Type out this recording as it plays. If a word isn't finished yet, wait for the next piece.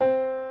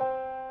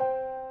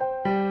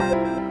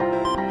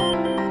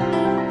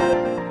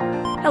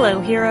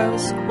Hello,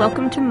 heroes.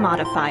 Welcome to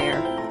Modifier.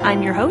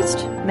 I'm your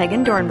host,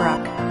 Megan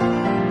Dornbrock.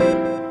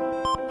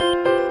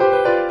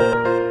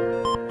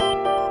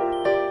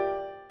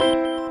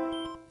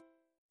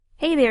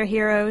 Hey there,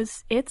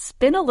 heroes. It's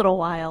been a little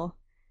while.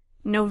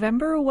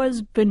 November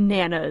was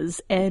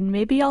bananas, and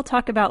maybe I'll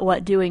talk about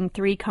what doing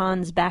 3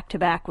 cons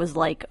back-to-back was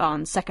like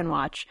on second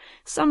watch,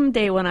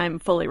 someday when I'm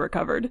fully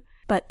recovered.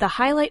 But the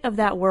highlight of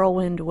that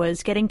whirlwind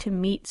was getting to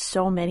meet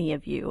so many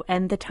of you,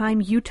 and the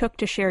time you took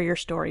to share your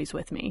stories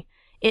with me.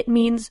 It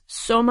means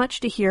so much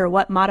to hear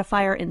what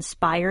Modifier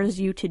inspires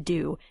you to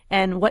do,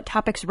 and what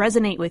topics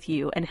resonate with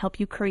you and help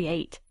you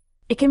create.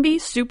 It can be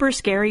super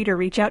scary to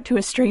reach out to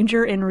a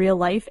stranger in real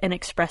life and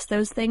express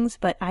those things,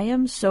 but I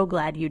am so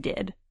glad you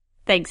did.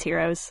 Thanks,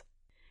 heroes.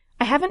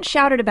 I haven't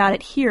shouted about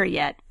it here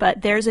yet,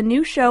 but there's a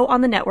new show on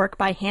the network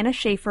by Hannah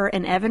Shaffer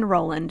and Evan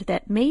Rowland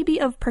that may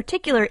be of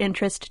particular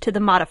interest to the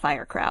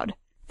Modifier crowd.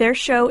 Their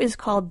show is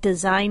called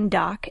Design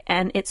Doc,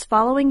 and it's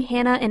following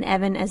Hannah and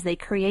Evan as they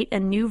create a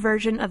new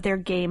version of their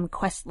game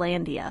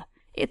Questlandia.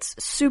 It's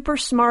super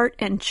smart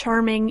and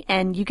charming,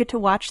 and you get to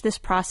watch this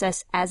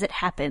process as it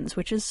happens,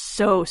 which is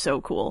so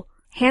cool.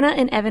 Hannah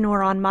and Evan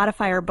were on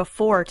Modifier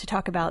before to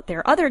talk about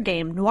their other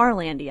game,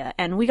 Noirlandia,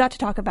 and we got to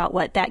talk about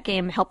what that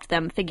game helped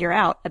them figure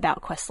out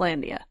about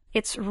Questlandia.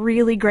 It's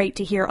really great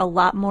to hear a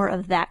lot more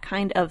of that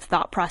kind of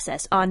thought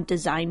process on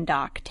Design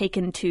Doc,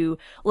 taken to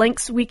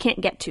lengths we can't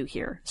get to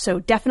here, so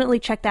definitely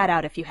check that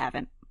out if you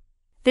haven't.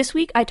 This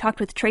week I talked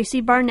with Tracy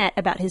Barnett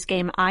about his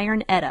game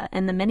Iron Edda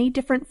and the many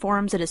different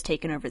forms it has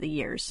taken over the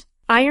years.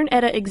 Iron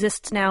Edda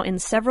exists now in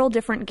several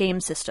different game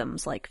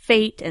systems like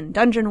Fate and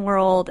Dungeon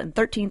World and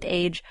 13th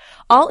Age,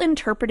 all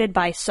interpreted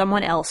by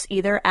someone else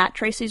either at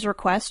Tracy's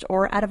request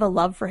or out of a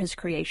love for his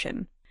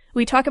creation.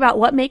 We talk about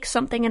what makes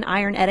something an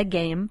Iron Edda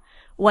game,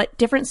 what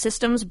different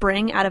systems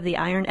bring out of the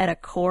Iron Edda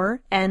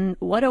core, and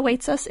what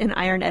awaits us in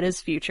Iron Edda's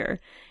future.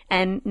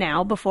 And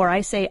now, before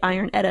I say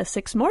Iron Edda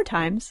 6 more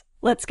times,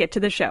 let's get to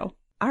the show.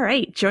 All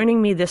right,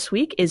 joining me this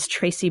week is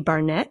Tracy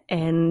Barnett,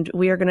 and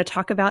we are going to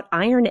talk about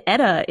Iron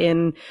Edda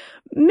in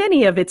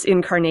many of its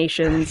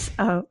incarnations.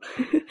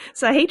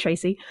 So hey,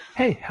 Tracy.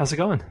 Hey, how's it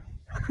going?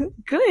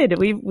 Good.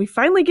 We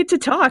finally get to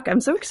talk. I'm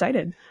so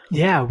excited.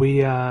 Yeah,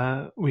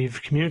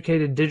 we've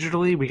communicated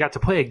digitally. We got to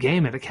play a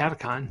game at a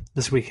Catacon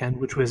this weekend,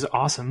 which was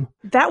awesome.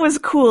 That was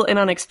cool and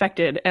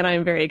unexpected, and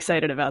I'm very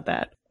excited about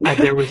that.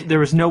 There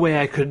was no way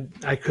I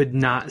could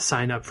not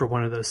sign up for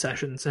one of those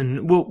sessions,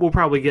 and we'll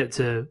probably get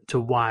to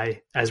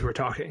why as we're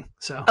talking.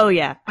 So. Oh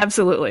yeah,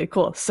 absolutely.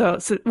 Cool. So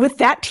with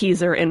that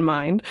teaser in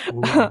mind,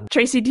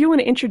 Tracy, do you want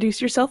to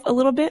introduce yourself a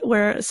little bit?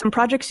 Where some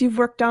projects you've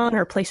worked on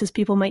or places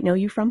people might know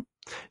you from?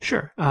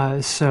 Sure.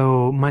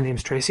 So my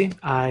name's Tracy.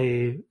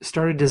 I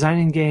started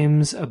designing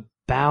games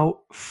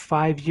about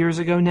 5 years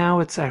ago now.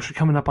 It's actually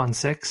coming up on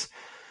 6.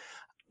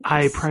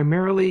 I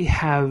primarily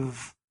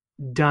have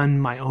done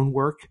my own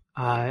work.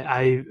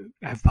 I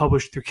have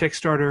published through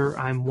Kickstarter.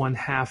 I'm one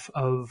half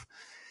of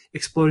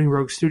Exploding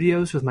Rogue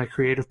Studios with my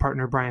creative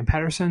partner, Brian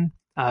Patterson,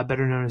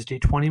 better known as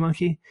D20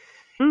 Monkey.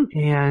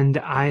 And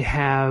I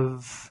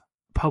have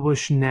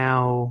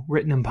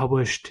written and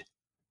published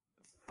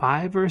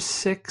 5 or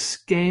 6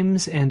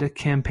 games and a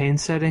campaign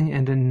setting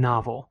and a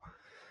novel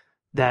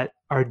that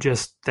are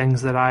just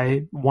things that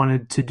I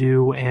wanted to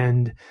do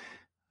and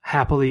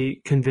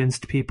happily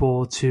convinced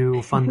people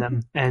to fund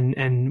them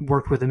and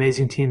worked with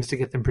amazing teams to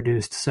get them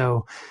produced.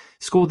 So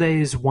School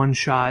Days, One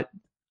Shot,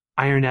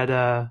 Iron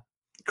Edda,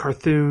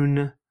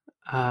 Carthoon,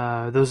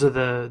 those are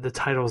the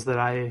titles that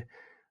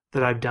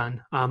I've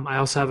done. I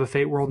also have a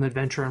Fate World and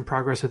Adventure in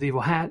progress with Evil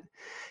Hat,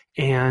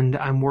 and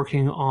I'm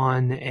working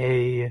on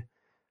a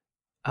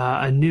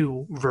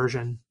new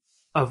version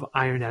of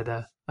Iron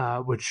Edda,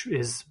 which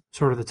is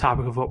sort of the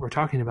topic of what we're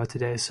talking about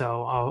today.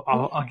 So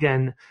I'll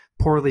again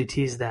poorly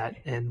tease that,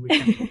 and we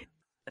can,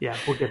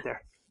 we'll get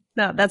there.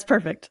 No, that's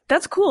perfect.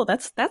 That's cool.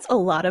 That's a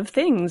lot of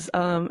things,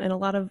 and a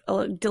lot of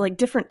like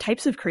different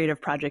types of creative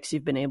projects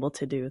you've been able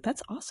to do.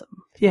 That's awesome.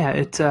 Yeah,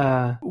 it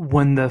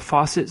when the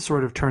faucet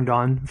sort of turned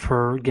on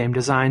for game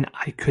design,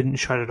 I couldn't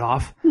shut it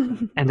off,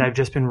 and I've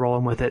just been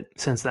rolling with it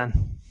since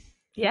then.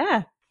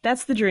 Yeah,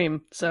 that's the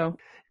dream. So.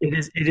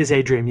 It is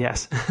a dream,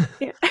 yes.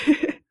 Yeah.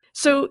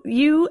 So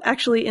you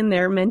actually in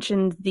there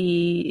mentioned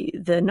the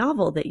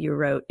novel that you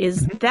wrote.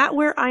 Is that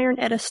where Iron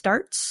Edda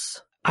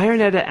starts? Iron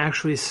Edda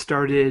actually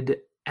started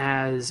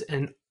as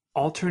an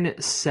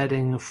alternate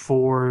setting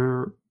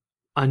for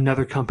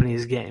another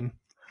company's game.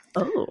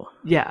 Oh.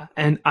 Yeah,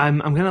 and I'm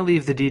going to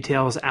leave the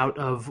details out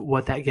of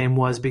what that game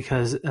was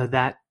because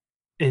that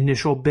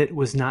initial bit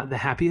was not the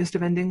happiest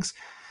of endings.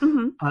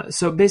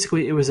 So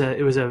basically it was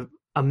a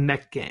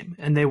mech game,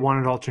 and they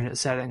wanted alternate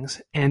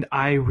settings, and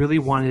I really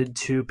wanted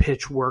to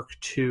pitch work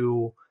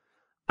to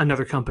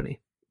another company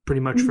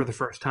pretty much for the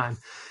first time.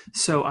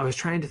 So I was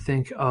trying to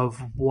think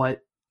of what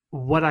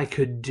I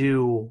could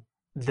do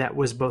that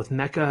was both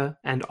mecha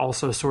and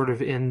also sort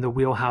of in the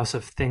wheelhouse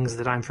of things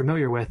that I'm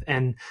familiar with.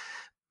 And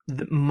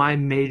my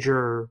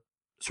major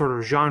sort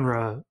of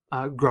genre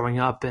growing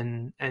up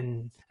and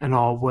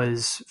all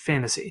was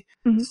fantasy.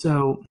 Mhm.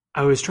 So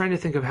I was trying to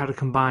think of how to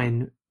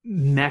combine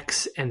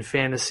mechs and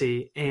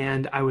fantasy,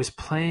 and I was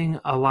playing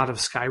a lot of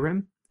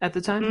Skyrim at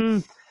the time.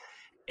 Mm.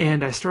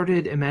 And I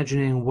started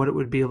imagining what it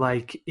would be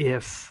like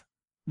if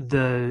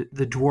the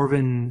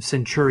dwarven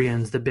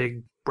centurions, the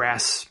big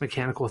brass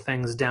mechanical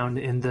things down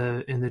in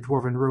the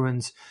dwarven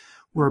ruins,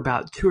 were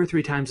about 2 or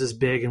 3 times as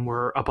big and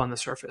were up on the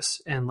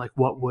surface, and like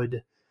what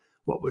would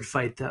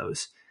fight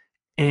those.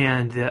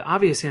 And the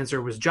obvious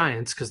answer was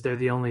giants, because they're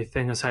the only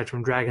thing aside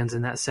from dragons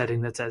in that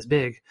setting that's as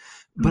big.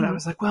 But I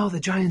was like, well, the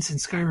giants in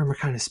Skyrim are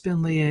kind of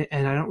spindly,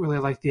 and I don't really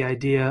like the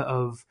idea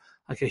of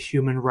like a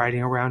human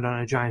riding around on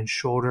a giant's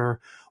shoulder.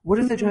 What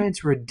if the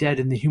giants were dead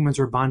and the humans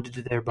were bonded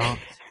to their bones?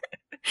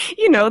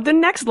 The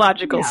next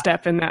logical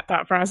step in that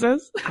thought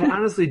process. I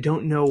honestly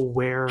don't know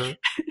where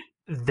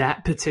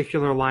that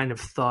particular line of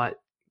thought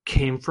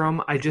came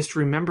from. I just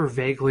remember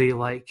vaguely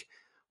like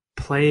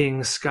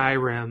playing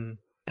Skyrim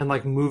and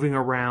like moving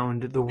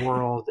around the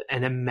world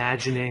and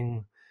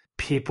imagining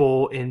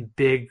people in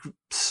big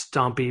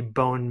stumpy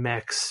bone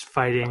mechs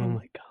fighting Oh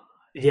my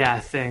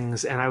God.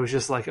 things, and I was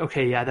just like,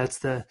 okay, yeah, that's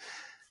the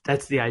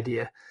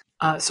idea.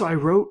 So I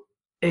wrote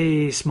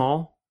a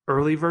small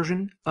early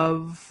version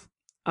of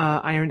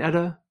Iron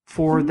Edda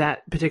for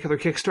that particular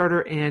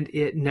Kickstarter, and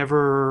it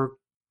never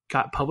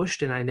got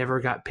published and I never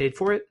got paid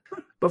for it.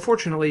 But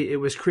fortunately, it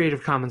was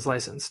Creative Commons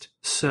licensed,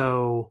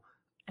 so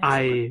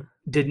Excellent.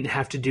 I didn't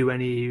have to do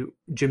any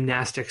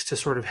gymnastics to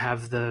sort of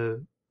have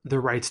the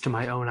rights to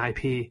my own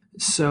IP.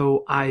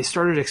 So I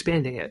started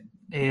expanding it,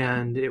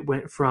 and it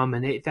went from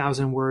an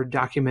 8,000 word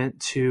document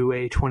to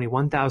a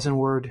 21,000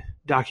 word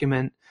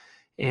document.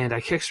 And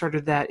I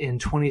kickstarted that in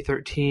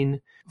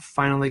 2013.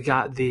 Finally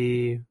got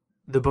the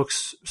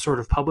books sort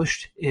of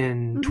published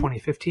in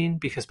 2015,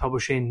 because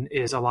publishing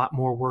is a lot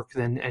more work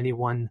than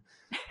anyone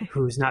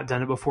who's not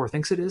done it before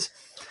thinks it is.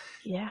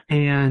 Yeah.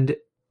 And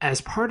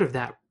as part of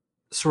that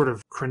sort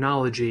of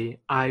chronology,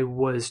 I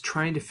was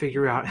trying to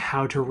figure out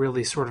how to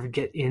really sort of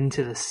get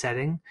into the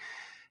setting.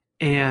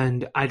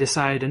 And I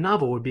decided a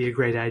novel would be a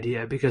great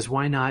idea, because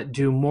why not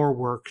do more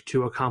work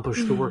to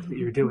accomplish the work that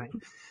you're doing?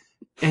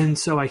 And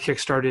so I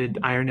kickstarted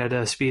Iron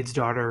Edda, Speed's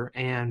Daughter,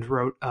 and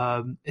wrote,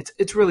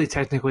 it's really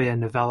technically a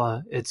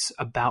novella. It's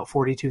about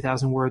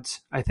 42,000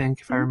 words, I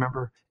think, if I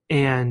remember.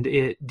 And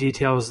it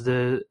details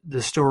the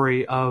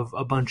story of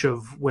a bunch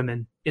of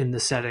women in the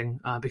setting,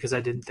 because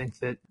I didn't think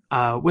that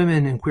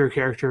women and queer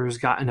characters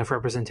got enough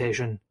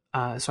representation.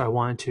 So I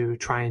wanted to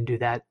try and do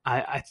that.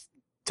 I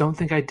don't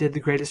think I did the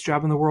greatest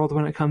job in the world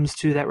when it comes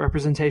to that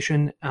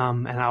representation,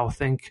 and I'll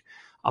think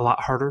a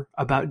lot harder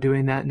about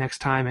doing that next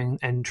time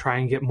and try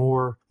and get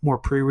more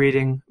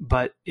pre-reading,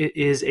 but it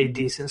is a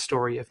decent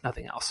story, if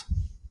nothing else.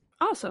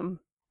 Awesome.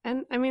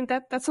 And I mean,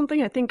 that's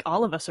something I think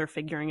all of us are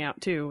figuring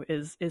out too,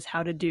 is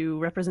how to do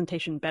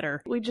representation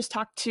better. We just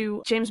talked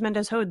to James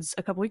Mendez Hodes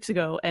a couple weeks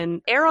ago,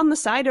 and err on the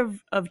side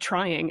of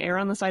trying, err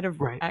on the side of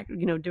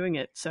doing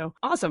it. So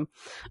awesome.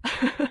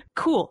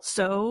 Cool.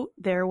 So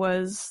there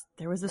was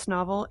this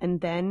novel, and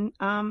then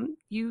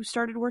you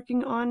started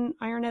working on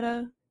Iron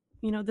Edda,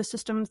 the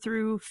system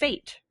through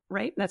Fate,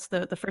 right? That's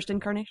the first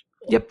incarnation.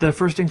 Yep, the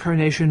first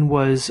incarnation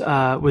was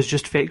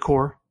just Fate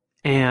Core,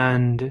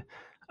 and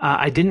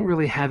I didn't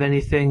really have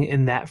anything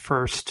in that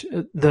first.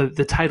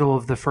 The title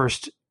of the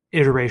first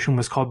iteration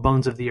was called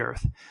Bones of the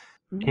Earth,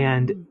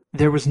 and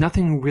there was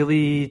nothing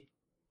really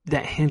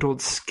that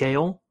handled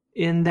scale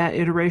in that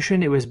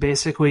iteration. It was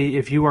basically,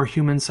 if you are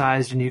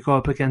human-sized and you go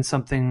up against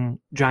something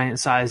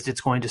giant-sized,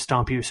 it's going to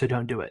stomp you, so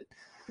don't do it.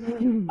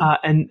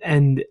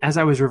 And as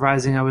I was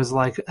revising, I was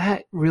like,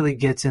 that really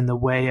gets in the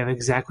way of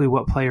exactly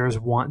what players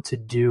want to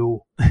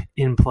do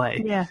in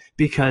play. Yeah.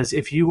 Because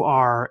if you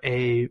are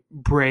a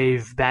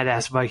brave,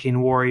 badass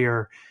Viking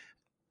warrior,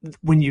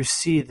 when you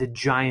see the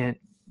giant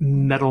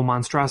metal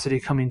monstrosity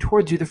coming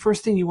towards you, the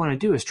first thing you want to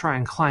do is try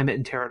and climb it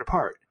and tear it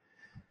apart.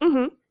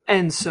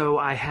 And so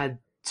I had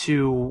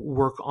to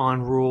work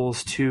on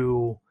rules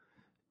to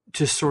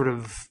sort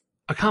of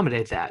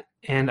accommodate that.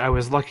 And I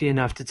was lucky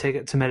enough to take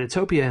it to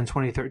Metatopia in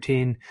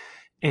 2013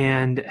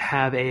 and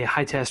have a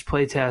high test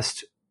play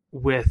test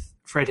with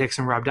Fred Hicks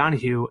and Rob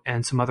Donahue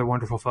and some other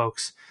wonderful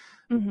folks,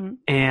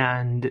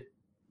 and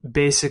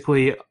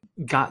basically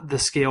got the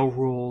scale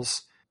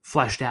rules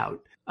fleshed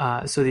out.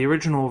 So the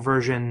original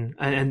version,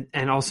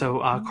 and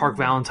also Clark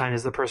Valentine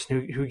is the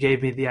person who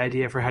gave me the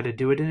idea for how to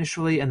do it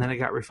initially, and then it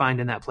got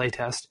refined in that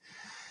playtest.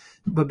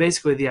 But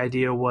basically the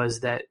idea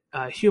was that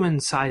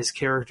human-sized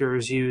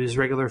characters use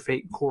regular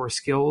Fate Core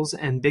skills,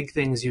 and big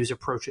things use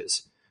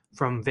approaches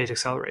from Fate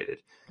Accelerated.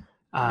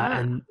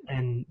 And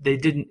they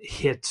didn't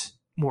hit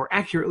more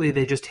accurately,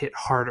 they just hit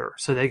harder.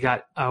 So they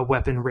got a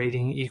weapon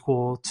rating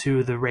equal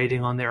to the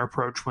rating on their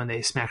approach when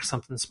they smacked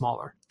something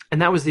smaller.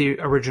 And that was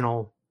the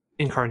original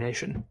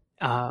incarnation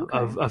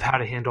of how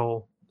to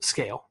handle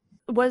scale.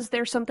 Was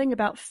there something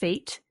about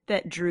Fate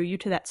that drew you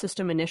to that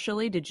system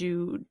initially? Did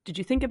you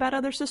think about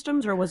other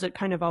systems, or was it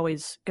kind of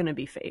always going to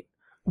be Fate?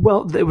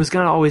 Well, it was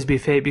going to always be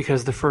Fate,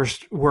 because the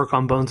first work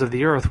on Bones of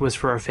the Earth was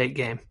for a Fate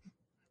game.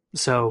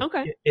 So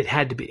Okay. it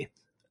had to be.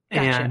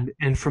 Gotcha.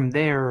 And from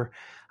there,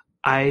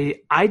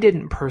 I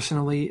didn't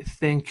personally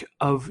think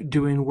of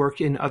doing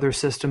work in other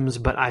systems,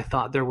 but I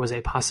thought there was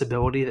a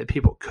possibility that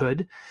people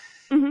could.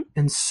 Hmm.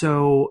 And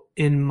so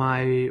in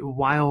my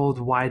wild,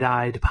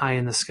 wide-eyed pie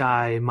in the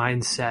sky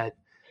mindset,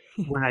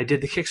 when I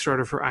did the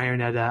Kickstarter for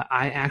Iron Edda,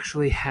 I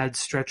actually had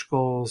stretch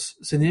goals.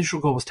 So the initial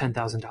goal was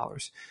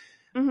 $10,000.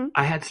 Hmm.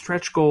 I had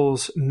stretch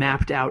goals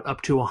mapped out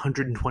up to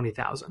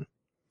 120,000,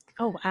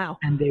 Oh, wow.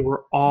 and they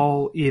were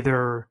all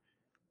either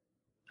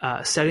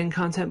setting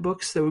content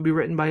books that would be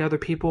written by other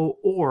people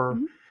or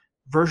Hmm.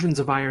 versions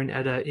of Iron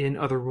Edda in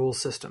other rule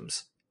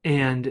systems.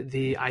 And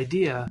the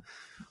idea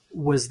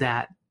was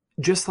that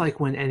just like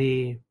when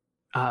any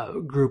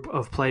group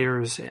of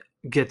players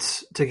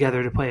gets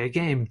together to play a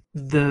game,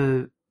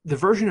 the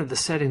version of the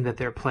setting that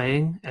they're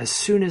playing, as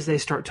soon as they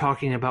start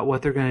talking about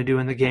what they're going to do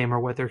in the game or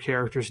what their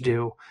characters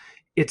do,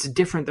 it's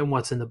different than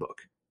what's in the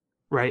book,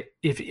 right?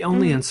 If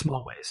only Hmm. in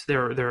small ways.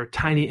 There are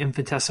tiny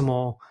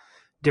infinitesimal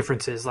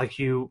differences, like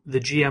the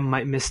GM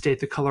might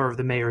misstate the color of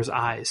the mayor's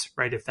eyes,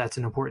 right? If that's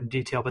an important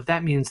detail, but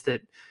that means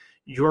that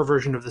your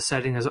version of the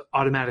setting is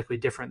automatically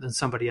different than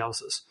somebody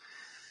else's.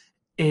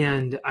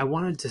 And I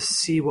wanted to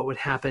see what would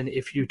happen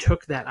if you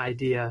took that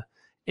idea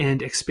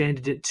and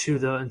expanded it to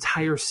the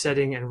entire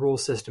setting and rule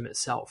system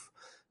itself.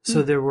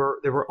 So there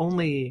were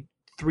only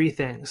three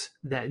things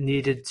that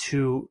needed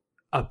to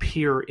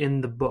appear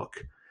in the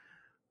book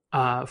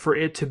for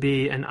it to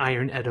be an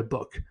Iron Edda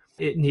book.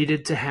 It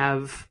needed to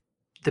have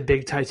the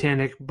big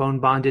Titanic bone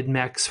bonded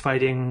mechs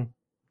fighting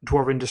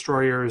dwarven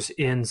destroyers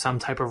in some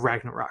type of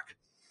Ragnarok.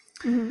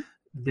 Hmm.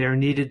 There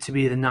needed to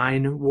be the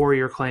 9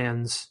 warrior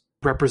clans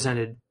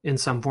represented in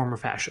some form or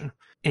fashion.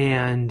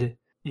 And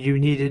you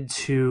needed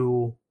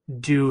to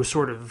do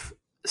sort of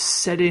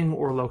setting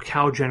or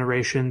locale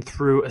generation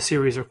through a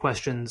series of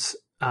questions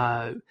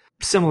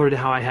similar to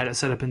how I had it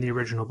set up in the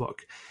original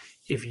book.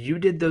 If you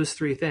did those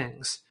three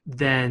things,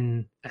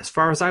 then as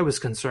far as I was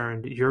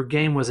concerned, your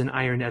game was an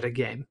Iron Edda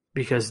game,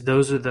 because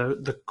those are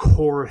the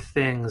core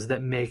things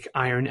that make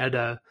Iron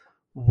Edda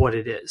what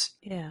it is.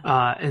 Yeah.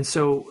 And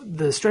so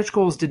the stretch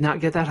goals did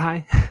not get that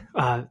high,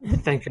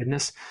 thank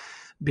goodness,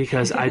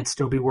 because I'd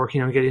still be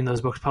working on getting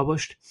those books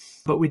published.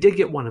 But we did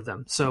get one of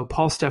them. So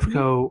Paul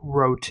Stefko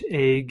wrote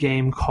a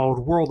game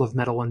called World of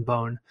Metal and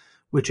Bone,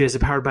 which is a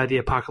Powered by the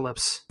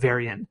Apocalypse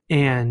variant.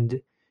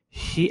 And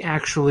he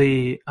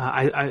actually,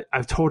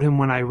 I've told him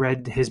when I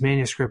read his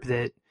manuscript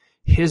that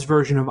his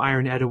version of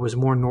Iron Edda was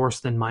more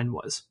Norse than mine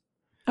was.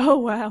 Oh,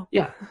 wow.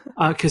 Yeah,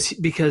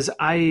 because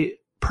I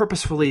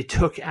purposefully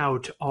took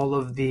out all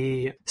of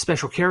the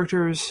special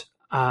characters,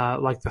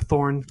 like the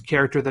Thorn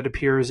character that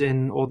appears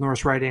in Old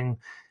Norse writing,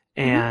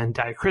 and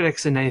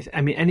diacritics, and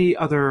any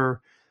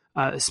other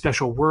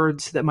special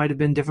words that might have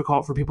been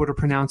difficult for people to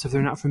pronounce if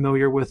they're not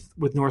familiar with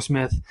Norse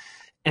myth,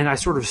 and I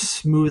sort of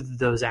smoothed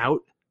those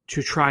out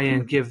to try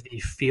and give the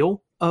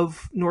feel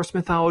of Norse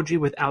mythology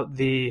without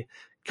the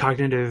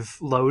cognitive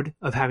load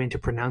of having to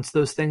pronounce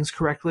those things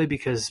correctly,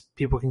 because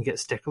people can get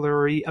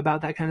sticklery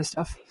about that kind of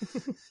stuff.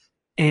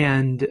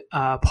 And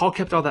Paul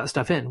kept all that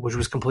stuff in, which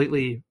was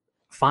completely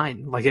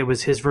fine. Like, it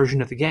was his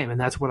version of the game, and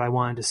that's what I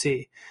wanted to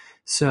see.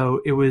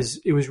 So it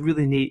was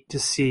really neat to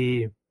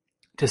see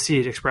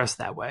it expressed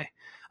that way.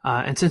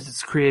 And since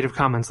it's Creative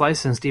Commons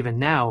licensed, even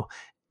now,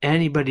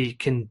 anybody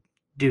can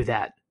do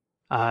that.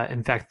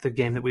 In fact, the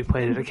game that we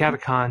played at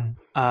Catacon,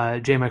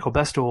 J. Michael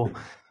Bestel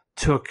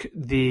took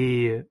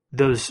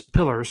those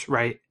pillars,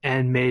 right,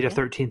 and made a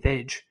 13th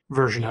Age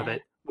version of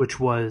it, which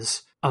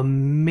was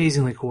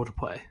amazingly cool to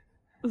play.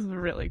 This is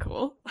really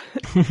cool.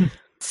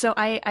 So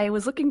I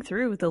was looking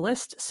through the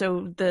list.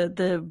 So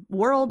the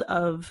world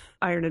of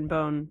Iron and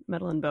Bone,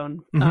 Metal and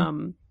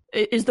Bone,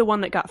 is the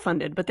one that got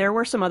funded, but there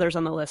were some others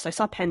on the list. I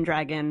saw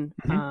Pendragon.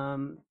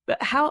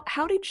 But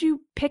how did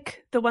you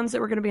pick the ones that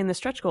were going to be in the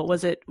stretch goal?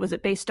 Was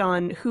it based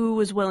on who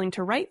was willing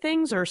to write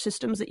things, or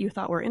systems that you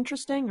thought were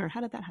interesting, or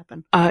how did that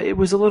happen? It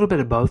was a little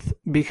bit of both,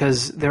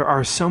 because there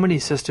are so many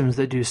systems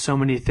that do so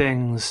many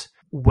things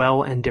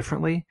well and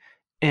differently.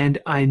 And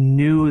I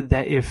knew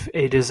that if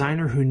a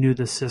designer who knew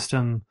the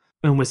system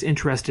and was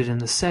interested in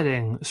the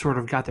setting sort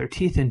of got their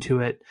teeth into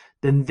it,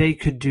 then they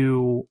could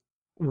do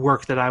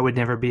work that I would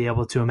never be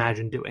able to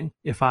imagine doing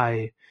if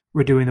I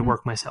were doing the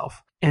work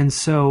myself. And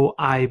so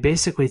I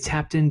basically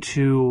tapped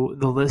into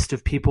the list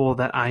of people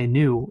that I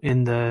knew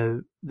in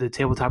the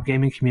tabletop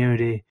gaming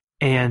community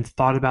and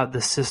thought about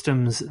the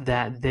systems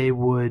that they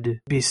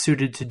would be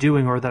suited to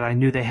doing, or that I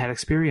knew they had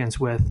experience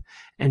with,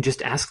 and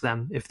just asked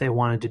them if they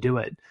wanted to do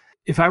it.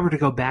 If I were to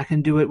go back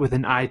and do it with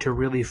an eye to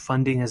really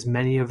funding as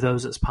many of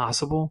those as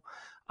possible,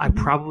 I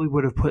probably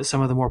would have put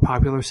some of the more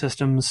popular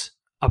systems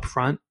up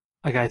front.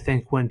 Like, I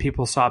think when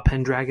people saw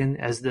Pendragon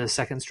as the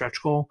second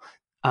stretch goal,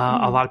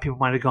 a lot of people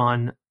might have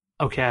gone,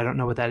 okay, I don't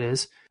know what that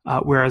is.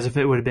 Whereas if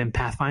it would have been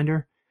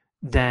Pathfinder,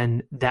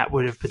 then that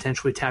would have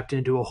potentially tapped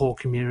into a whole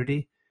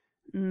community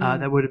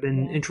that would have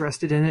been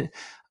interested in it.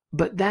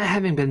 But that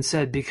having been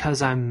said,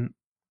 because I'm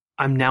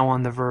now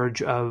on the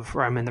verge of,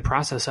 or I'm in the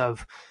process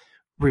of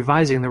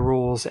revising the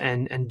rules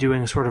and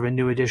doing sort of a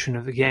new edition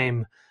of the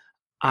game,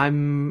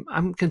 I'm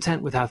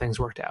content with how things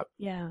worked out.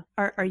 Yeah.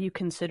 Are you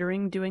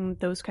considering doing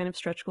those kind of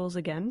stretch goals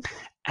again?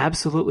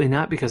 Absolutely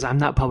not, because I'm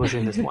not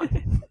publishing this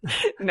one.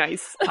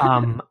 Nice.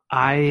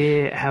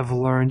 I have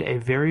learned a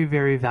very,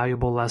 very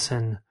valuable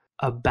lesson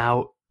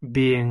about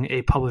being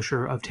a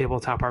publisher of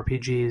tabletop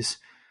RPGs,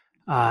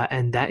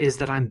 and that is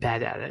that I'm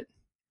bad at it.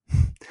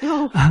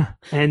 Oh.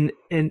 and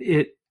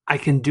I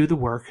can do the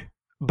work,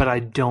 but I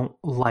don't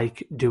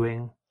like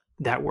doing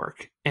that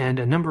work. And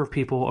a number of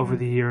people over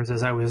the years,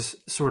 as I was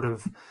sort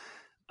of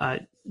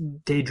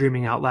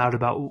daydreaming out loud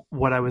about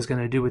what I was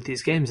going to do with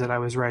these games that I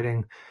was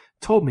writing,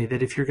 told me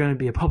that if you're going to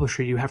be a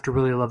publisher, you have to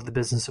really love the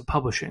business of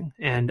publishing.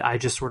 And I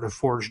just sort of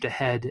forged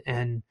ahead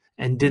and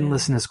didn't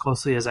listen as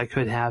closely as I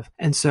could have.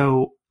 And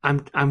so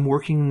I'm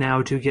working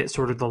now to get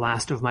sort of the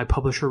last of my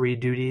publishery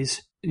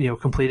duties,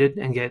 completed,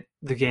 and get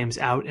the games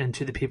out and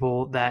to the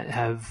people that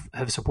have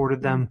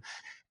supported them.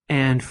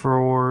 And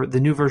for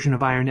the new version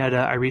of Iron Edda,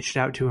 I reached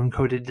out to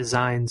Encoded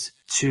Designs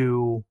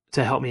to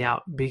help me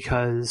out,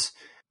 because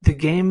the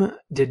game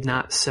did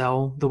not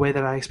sell the way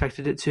that I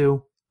expected it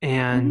to.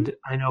 And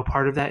I know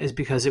part of that is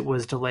because it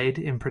was delayed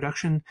in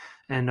production.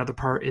 And another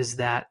part is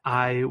that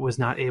I was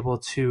not able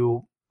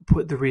to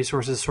put the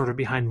resources sort of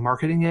behind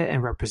marketing it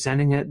and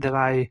representing it that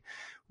I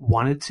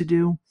wanted to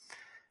do.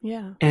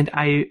 Yeah. And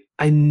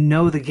I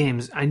know the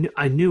games.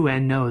 I knew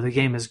and know the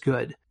game is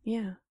good.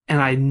 Yeah.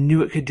 And I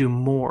knew it could do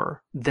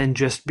more than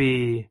just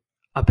be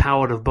a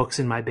pallet of books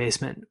in my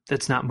basement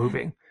that's not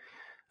moving,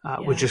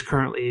 which is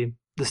currently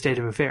the state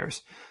of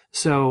affairs.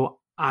 So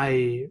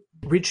I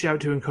reached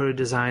out to Encoded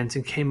Designs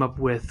and came up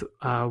with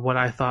what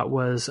I thought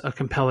was a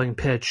compelling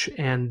pitch,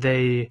 and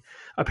they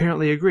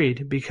apparently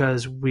agreed,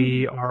 because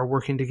we are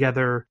working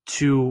together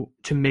to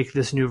make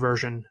this new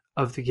version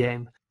of the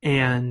game.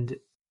 And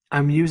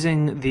I'm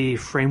using the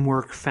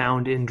framework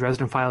found in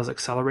Dresden Files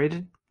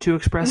Accelerated to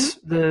express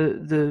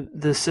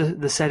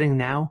the setting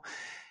now.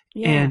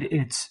 Yeah.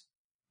 And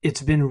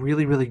it's been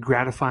really, really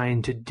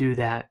gratifying to do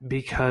that,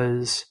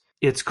 because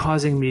it's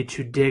causing me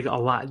to dig a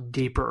lot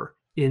deeper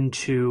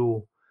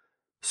into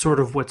sort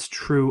of what's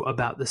true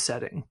about the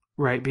setting,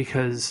 right?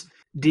 Because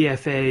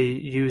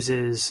DFA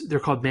uses, they're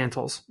called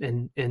mantles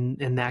in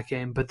that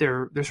game, but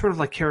they're sort of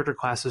like character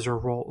classes or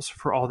roles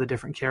for all the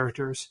different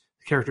character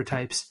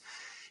types.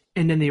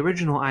 And in the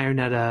original Iron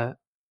Edda,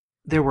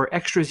 there were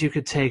extras you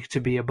could take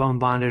to be a bone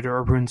bonded or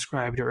a rune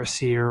scribed or a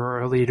seer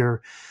or a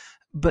leader,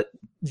 but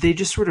they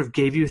just sort of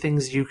gave you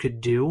things you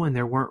could do, and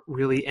there weren't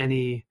really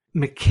any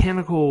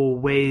mechanical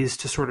ways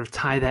to sort of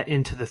tie that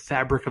into the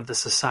fabric of the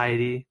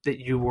society that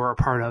you were a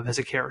part of as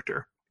a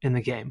character in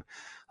the game.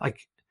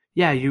 Like,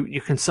 yeah,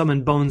 you can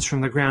summon bones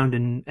from the ground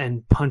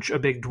and punch a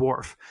big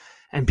dwarf,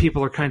 and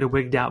people are kind of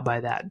wigged out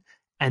by that.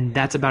 And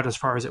that's about as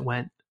far as it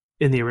went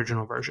in the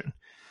original version.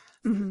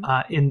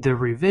 In the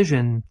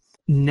revision,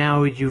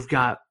 now you've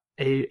got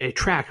a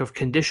track of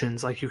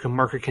conditions, like you can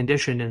mark a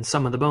condition and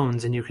summon the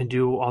bones, and you can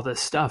do all this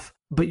stuff.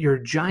 But your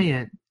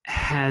giant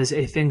has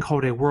a thing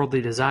called a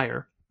worldly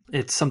desire.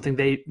 It's something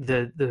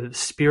the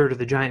spirit of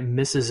the giant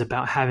misses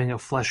about having a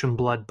flesh and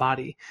blood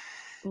body.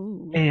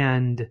 Ooh.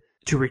 And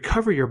to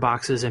recover your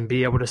boxes and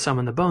be able to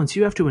summon the bones,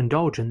 you have to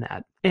indulge in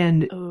that.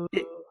 And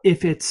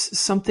if it's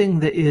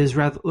something that is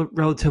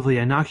relatively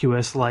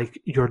innocuous,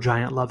 like your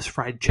giant loves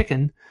fried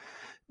chicken,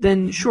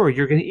 then sure,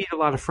 you're going to eat a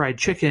lot of fried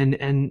chicken,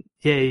 and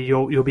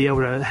you'll be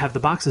able to have the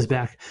boxes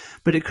back.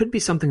 But it could be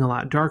something a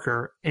lot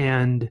darker.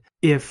 And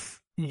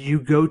if you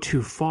go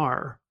too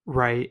far,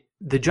 right,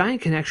 the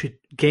giant can actually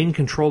gain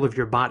control of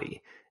your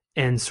body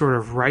and sort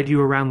of ride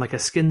you around like a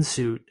skin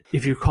suit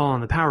if you call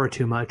on the power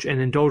too much and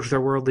indulge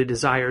their worldly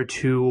desire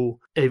to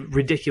a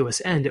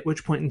ridiculous end, at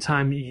which point in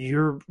time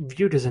you're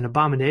viewed as an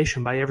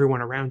abomination by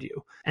everyone around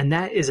you. And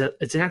that is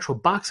it's an actual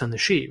box on the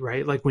sheet,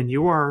 right? Like when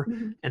you are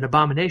an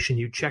abomination,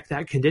 you check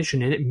that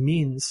condition and it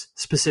means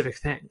specific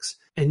things.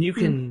 And you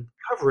can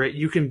cover it,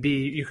 you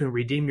can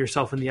redeem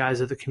yourself in the eyes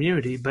of the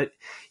community, but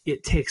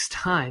it takes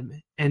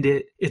time, and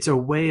it's a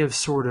way of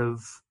sort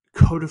of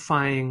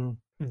codifying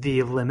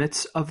the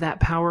limits of that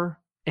power,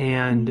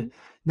 and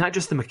not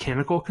just the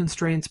mechanical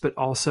constraints, but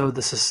also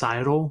the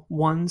societal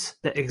ones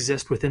that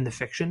exist within the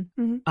fiction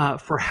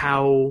for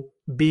how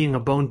being a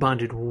bone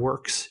bonded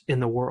works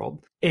in the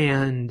world.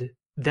 And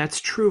that's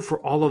true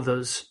for all of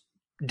those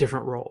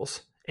different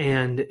roles.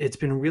 And it's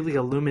been really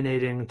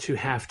illuminating to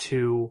have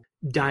to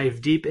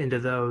dive deep into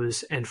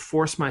those and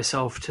force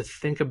myself to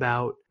think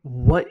about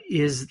what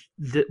does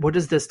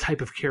this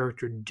type of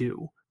character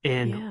do,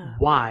 and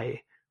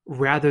why,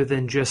 rather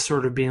than just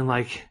sort of being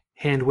like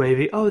hand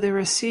wavy, oh, they're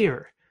a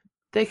seer,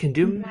 they can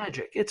do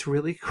magic, it's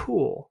really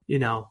cool,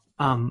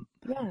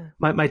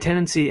 My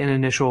tendency in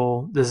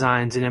initial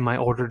designs and in my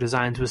older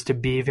designs was to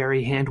be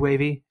very hand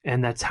wavy,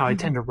 and that's how I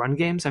tend to run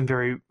games. I'm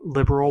very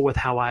liberal with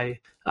how I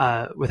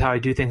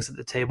do things at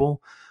the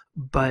table,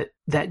 but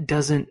that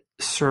doesn't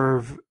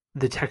serve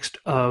the text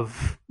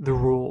of the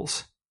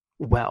rules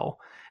well,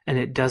 and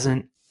it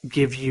doesn't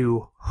give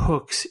you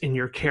hooks in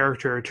your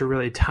character to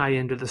really tie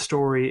into the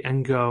story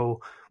and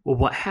go, well,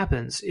 what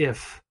happens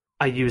if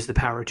I use the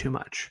power too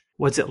much?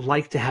 What's it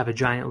like to have a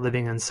giant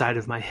living inside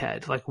of my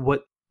head? Like,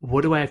 what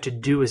do I have to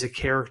do as a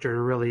character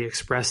to really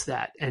express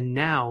that? And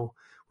now,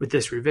 with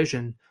this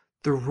revision,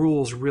 the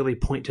rules really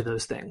point to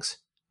those things.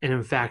 And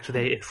in fact,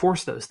 they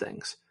enforce those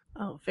things.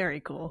 Oh,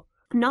 very cool.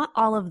 Not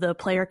all of the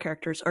player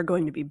characters are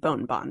going to be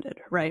bone bonded,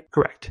 right?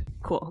 Correct.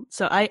 Cool.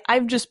 So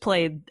I've just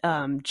played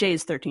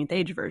Jay's 13th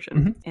Age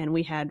version, and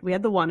we had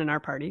the one in our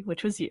party,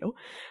 which was you.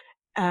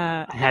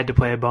 I had to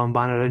play a bone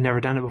bonded. I'd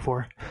never done it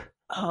before.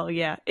 Oh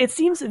yeah, it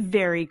seems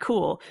very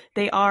cool.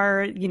 They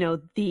are,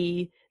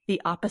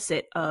 the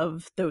opposite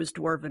of those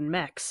dwarven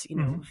mechs,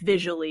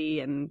 visually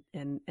and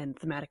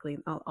thematically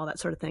and all that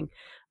sort of thing.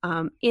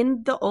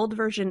 In the old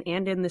version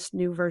and in this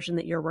new version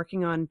that you're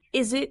working on,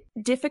 is it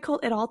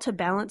difficult at all to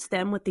balance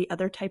them with the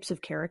other types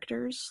of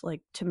characters,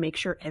 like to make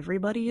sure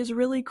everybody is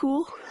really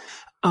cool?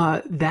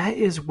 That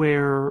is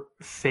where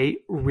Fate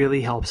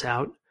really helps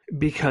out,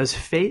 because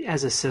Fate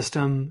as a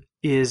system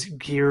is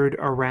geared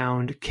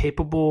around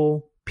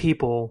capable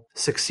people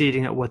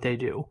succeeding at what they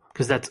do,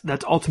 because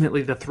that's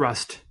ultimately the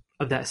thrust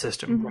of that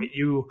system, right?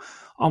 You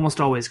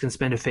almost always can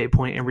spend a fate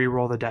point and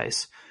re-roll the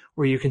dice,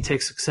 where you can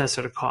take success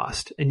at a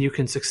cost, and you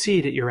can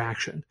succeed at your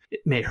action. It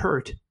may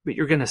hurt, but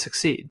you're going to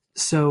succeed.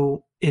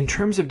 So in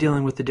terms of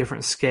dealing with the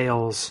different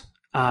scales,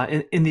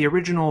 in the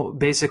original,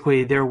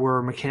 basically there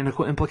were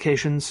mechanical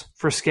implications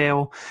for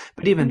scale,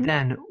 but even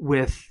then,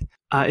 with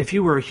if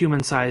you were a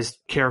human-sized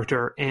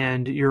character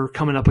and you're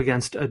coming up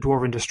against a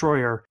dwarven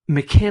destroyer,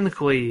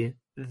 mechanically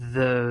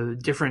the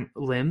different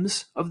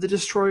limbs of the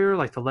destroyer,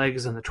 like the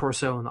legs and the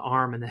torso and the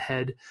arm and the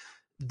head,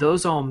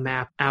 those all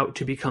map out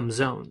to become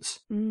zones.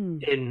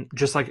 In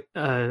just like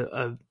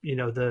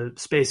the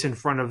space in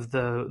front of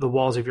the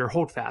walls of your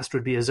holdfast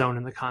would be a zone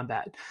in the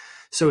combat.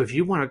 So if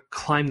you want to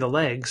climb the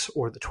legs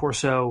or the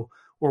torso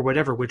or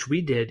whatever, which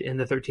we did in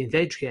the 13th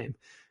Age game,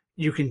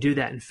 you can do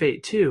that in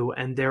Fate too,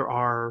 and there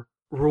are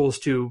rules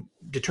to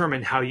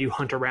determine how you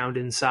hunt around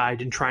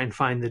inside and try and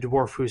find the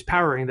dwarf who's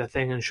powering the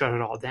thing and shut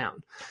it all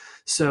down.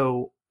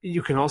 So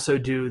you can also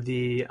do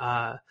the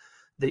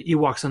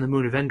Ewoks on the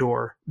Moon of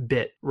Endor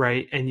bit,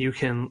 right? And you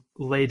can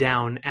lay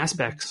down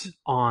aspects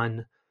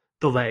on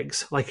the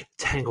legs, like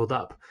tangled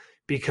up,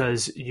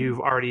 because you've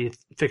already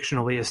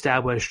fictionally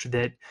established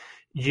that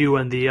you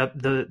and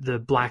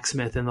the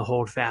blacksmith and the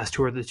holdfast,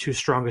 who are the two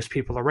strongest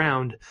people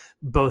around,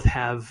 both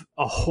have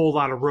a whole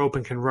lot of rope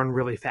and can run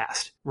really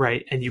fast,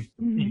 right? And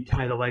you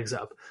tie the legs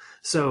up.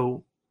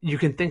 So you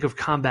can think of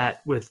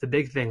combat with the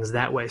big things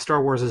that way.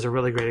 Star Wars is a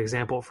really great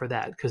example for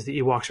that, because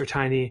the Ewoks are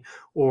tiny,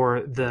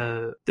 or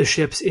the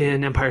ships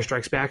in Empire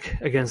Strikes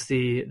Back against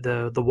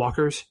the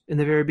walkers in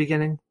the very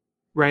beginning,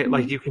 right?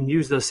 Like you can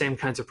use those same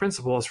kinds of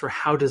principles for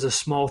how does a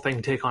small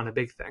thing take on a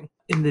big thing.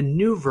 In the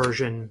new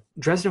version,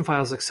 Dresden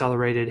Files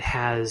Accelerated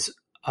has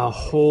a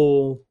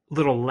whole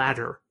little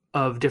ladder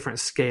of different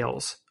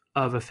scales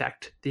of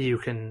effect that you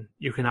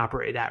can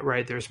operate at,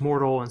 right? There's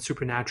mortal and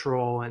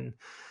supernatural, and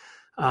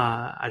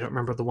I don't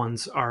remember the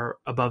ones are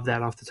above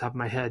that off the top of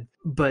my head,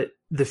 but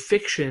the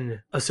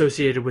fiction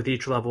associated with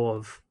each level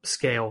of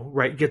scale,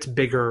 right, gets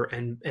bigger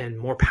and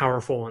more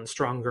powerful and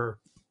stronger.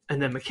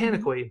 And then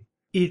mechanically,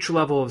 each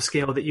level of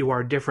scale that you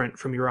are different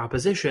from your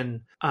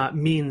opposition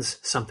means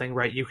something,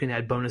 right? You can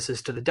add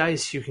bonuses to the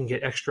dice, you can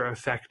get extra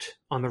effect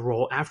on the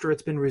roll after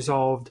it's been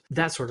resolved,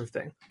 that sort of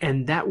thing.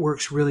 And that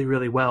works really,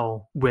 really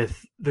well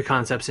with the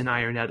concepts in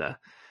Ironetta,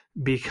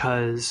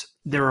 because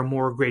there are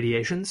more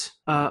gradations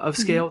of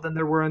scale than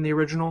there were in the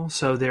original.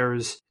 So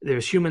there's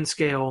human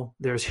scale,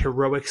 there's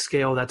heroic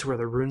scale. That's where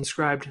the rune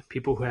scribed,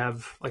 people who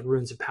have like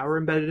runes of power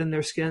embedded in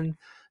their skin,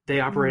 they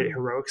operate at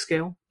heroic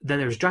scale. Then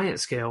there's giant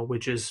scale,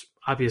 which is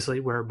obviously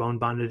where bone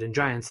bonded and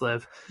giants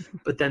live.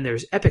 But then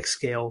there's epic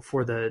scale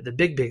for the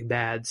big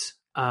bads,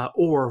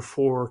 or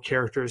for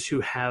characters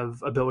who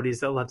have abilities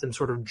that let them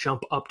sort of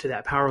jump up to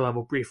that power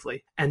level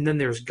briefly. And then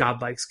there's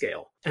godlike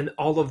scale. And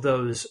all of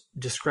those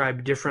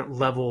describe different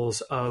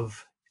levels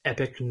of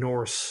epic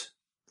Norse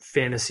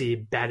fantasy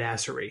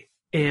badassery.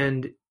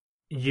 And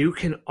you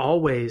can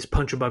always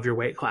punch above your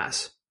weight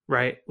class,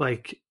 right?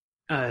 Like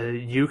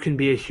you can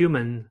be a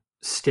human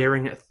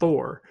staring at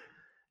Thor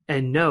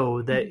and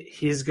know that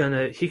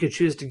he could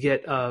choose to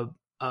get a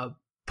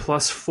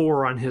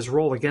 +4 on his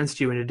roll against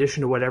you in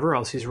addition to whatever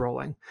else he's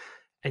rolling,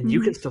 and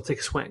you can still take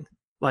a swing,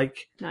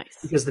 like, nice,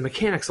 because the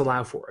mechanics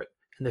allow for it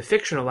and the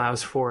fiction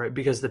allows for it,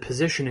 because the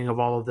positioning of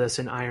all of this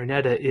in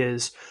Ironetta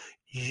is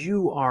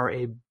you are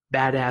a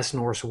badass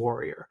Norse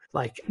warrior.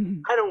 Like,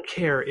 I don't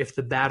care if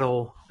the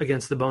battle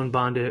against the bone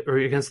bonded or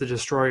against the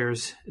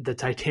destroyers, the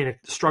titanic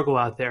struggle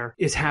out there,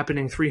 is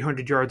happening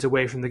 300 yards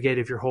away from the gate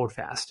of your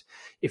holdfast.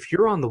 If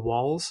you're on the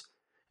walls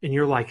and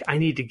you're like, I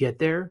need to get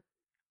there,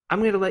 I'm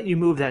going to let you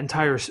move that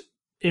entire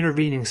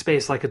intervening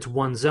space like it's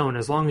one zone,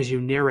 as long as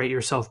you narrate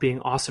yourself being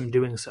awesome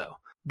doing so.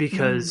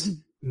 Because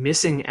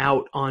missing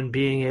out on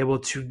being able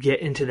to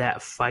get into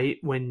that fight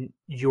when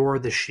you're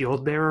the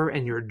shield bearer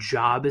and your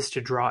job is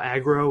to draw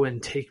aggro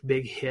and take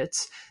big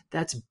hits,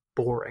 that's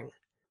boring.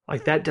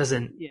 Like, that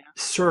doesn't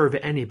serve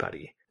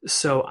anybody.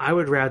 So I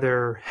would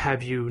rather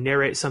have you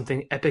narrate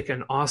something epic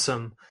and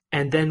awesome,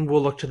 and then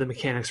we'll look to the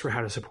mechanics for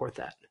how to support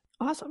that.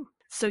 Awesome.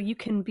 So you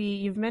can be.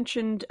 You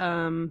mentioned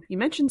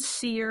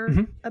seer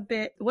Mhm. a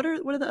bit. What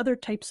are the other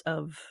types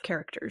of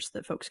characters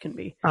that folks can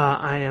be?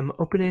 I am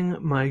opening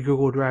my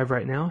Google Drive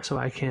right now so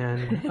I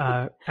can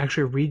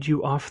actually read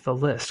you off the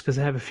list because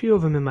I have a few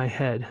of them in my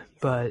head.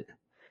 But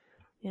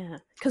Yeah,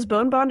 because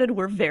Bone Bonded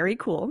were very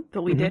cool,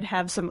 but we Mhm. did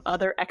have some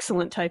other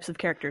excellent types of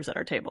characters at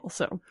our table.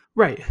 So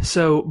Right,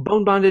 so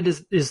Bone Bonded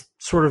is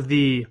sort of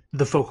the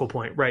focal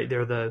point, right?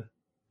 Mhm.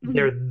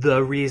 They're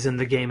the reason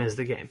the game is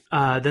the game.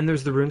 Then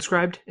there's the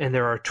Runescribed, and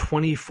there are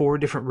 24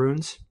 different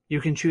runes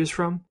you can choose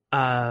from.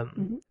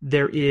 Mhm.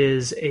 There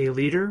is a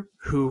leader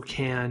who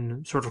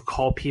can sort of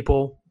call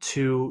people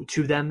to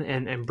them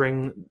and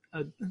bring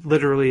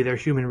literally their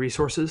human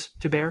resources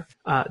to bear.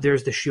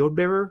 There's the Shield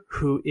Bearer,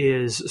 who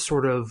is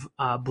sort of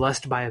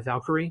blessed by a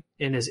Valkyrie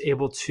and is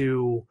able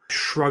to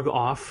shrug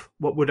off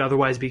what would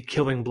otherwise be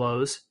killing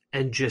blows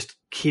and just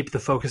keep the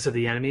focus of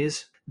the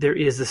enemies. There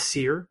is the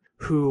Seer,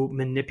 who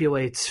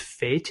manipulates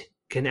fate,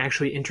 can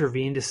actually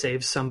intervene to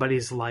save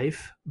somebody's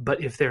life,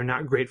 but if they're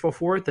not grateful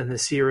for it, then the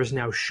Seer is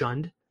now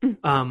shunned.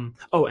 Mm.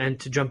 And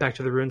to jump back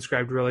to the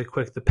Runescribed really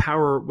quick, the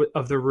power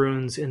of the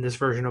runes in this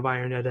version of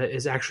Bayonetta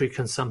is actually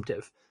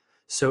consumptive.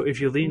 So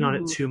if you lean on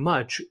it Ooh. too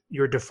much,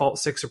 your default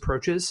 6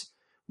 approaches,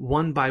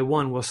 one by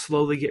one, will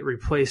slowly get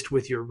replaced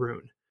with your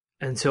rune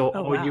until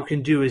Oh all you wow.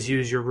 can do is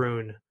use your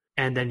rune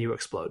and then you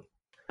explode.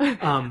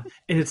 And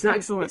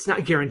Excellent. it's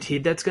not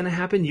guaranteed that's going to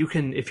happen. You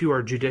can, if you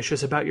are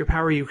judicious about your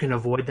power, you can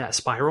avoid that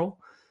spiral,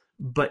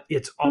 but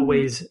it's Mhm.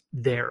 always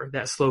there.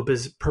 That slope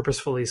is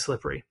purposefully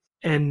slippery.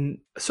 And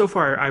so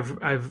far,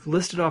 I've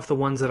listed off the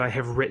ones that I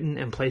have written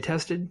and play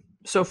tested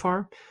so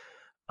far.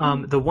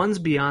 Mhm. The ones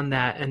beyond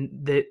that,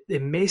 and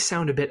it may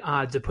sound a bit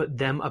odd to put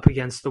them up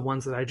against the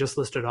ones that I just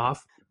listed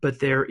off, but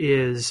there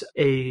is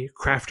a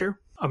crafter,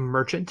 a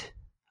merchant,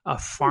 a Hmm.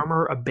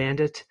 farmer, a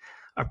bandit,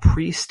 a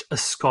priest, a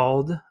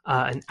skald,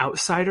 an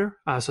outsider,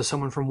 so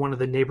someone from one of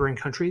the neighboring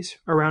countries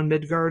around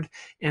Midgard,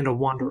 and a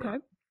wanderer. Okay.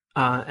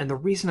 And the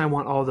reason I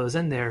want all those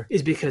in there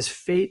is because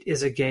Fate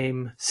is a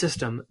game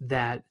system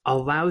that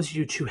allows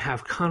you to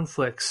have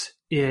conflicts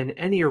in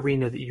any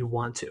arena that you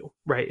want to,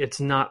 right? It's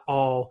not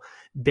all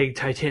big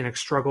titanic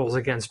struggles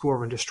against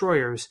dwarven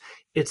destroyers.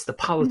 It's the Mhm.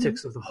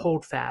 politics of the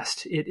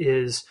holdfast. It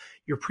is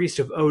your priest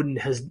of Odin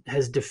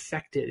has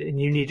defected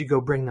and you need to go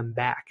bring them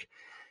back.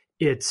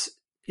 It's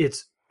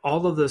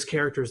all of those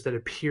characters that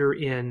appear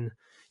in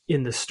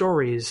the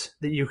stories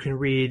that you can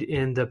read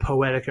in the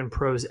poetic and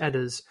prose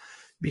eddas,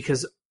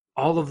 because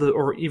all of the,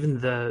 or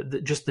even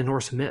the just the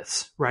Norse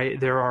myths, right?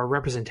 There are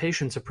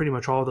representations of pretty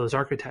much all of those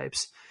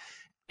archetypes,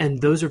 and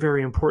those are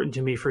very important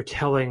to me for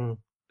telling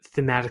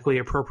thematically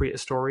appropriate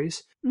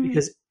stories, Mhm.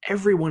 because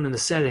everyone in the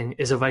setting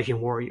is a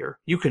Viking warrior.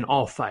 You can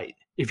all fight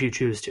if you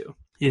choose to,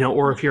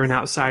 or if you're an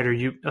Nice. outsider,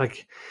 you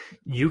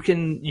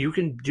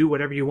can do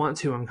whatever you want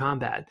to in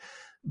combat.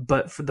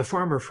 But for the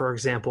farmer, for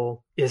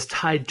example, is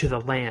tied to the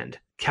land,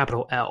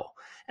 capital L.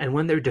 And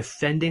when they're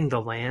defending the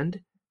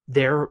land,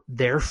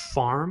 their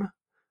farm,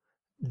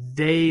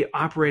 they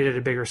operate at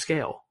a bigger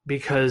scale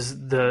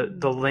because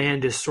the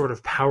land is sort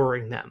of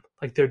powering them,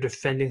 like they're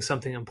defending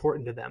something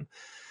important to them.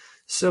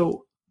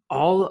 So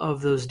all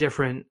of those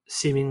different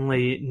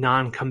seemingly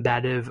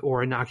non-combative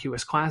or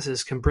innocuous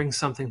classes can bring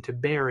something to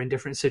bear in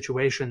different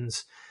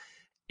situations,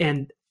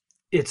 and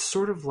it's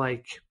sort of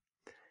like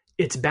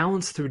it's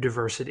balanced through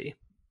diversity,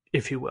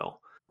 if you will,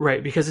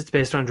 right? Because it's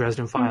based on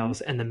Dresden Mhm.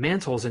 Files, and the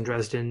mantles in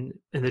Dresden,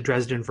 in the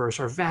Dresden verse,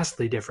 are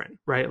vastly different,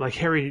 right? Like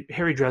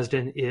Harry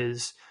Dresden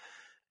is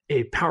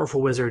a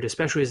powerful wizard,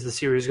 especially as the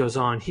series goes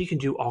on. He can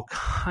do all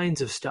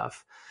kinds of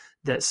stuff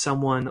that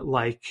someone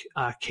like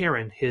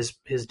Karen, his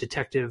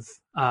detective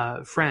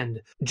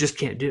friend, just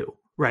can't do.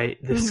 Right,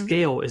 the Mhm.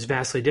 scale is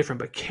vastly different,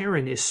 but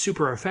Karen is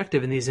super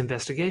effective in these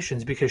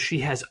investigations because she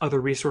has other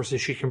resources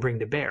she can bring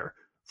to bear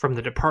from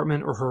the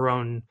department or her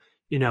own,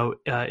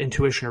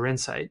 intuition or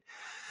insight.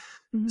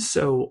 Mhm.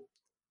 So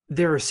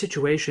there are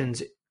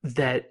situations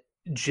that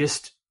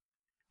just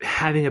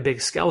having a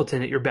big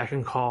skeleton at your beck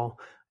and call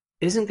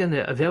isn't going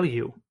to avail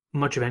you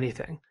much of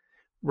anything,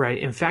 right?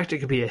 In fact, it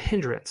could be a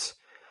hindrance.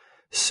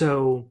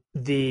 So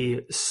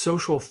the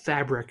social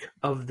fabric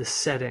of the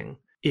setting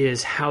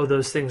is how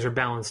those things are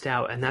balanced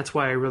out. And that's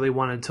why I really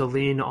wanted to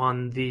lean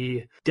on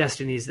the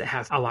destinies that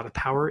have a lot of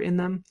power in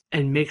them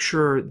and make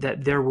sure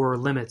that there were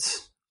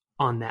limits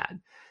on that.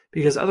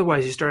 Because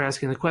otherwise you start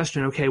asking the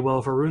question, okay, well,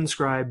 if a rune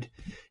scribe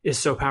is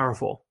so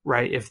powerful,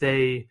 right? If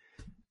they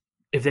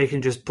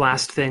can just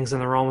blast things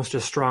and they're almost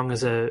as strong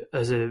as a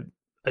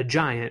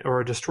giant or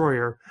a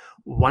destroyer,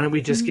 why don't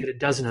we just Mhm. get a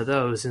dozen of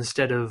those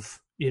instead of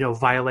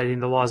violating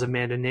the laws of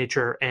man and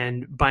nature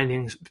and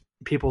binding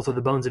people to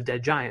the bones of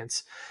dead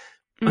giants?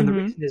 And the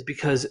Mhm. reason is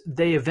because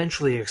they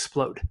eventually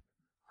explode,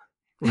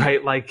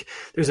 right? Like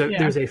there's a Yeah.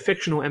 there's a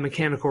fictional and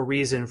mechanical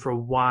reason for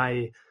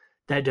why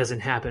that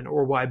doesn't happen,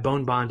 or why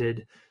bone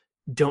bonded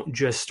don't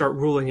just start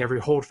ruling every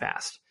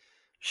holdfast,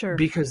 Sure.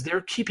 because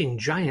they're keeping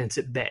giants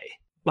at bay.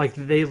 Like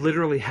they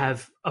literally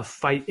have a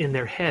fight in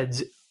their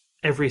heads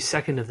every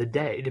second of the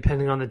day,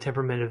 depending on the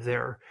temperament of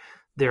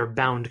their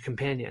bound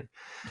companion.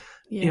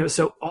 Yeah.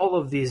 So all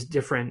of these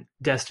different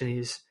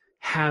destinies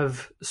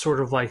have sort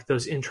of like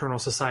those internal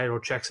societal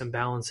checks and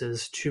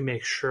balances to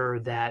make sure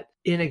that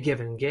in a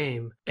given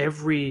game,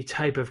 every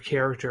type of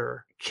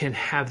character can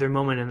have their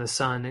moment in the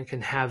sun and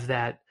can have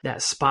that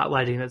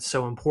spotlighting that's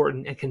so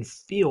important and can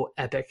feel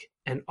epic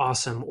and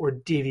awesome or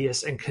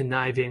devious and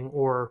conniving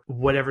or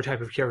whatever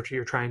type of character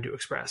you're trying to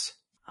express.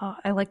 Oh,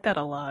 I like that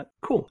a lot.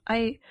 Cool.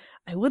 I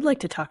would like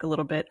to talk a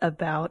little bit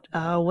about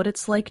what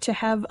it's like to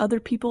have other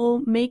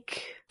people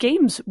make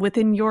games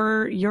within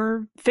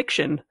your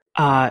fiction.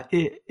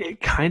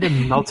 It kind of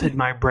melted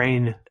my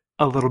brain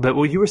a little bit.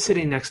 Well, you were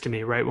sitting next to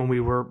me, right, when we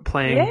were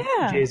playing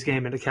Jay's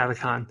game at a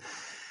Catacon,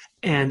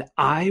 and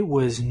I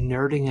was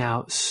nerding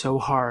out so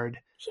hard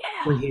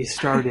when he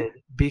started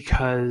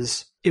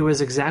because it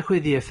was exactly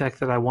the effect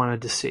that I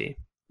wanted to see.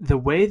 The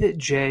way that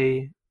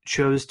Jay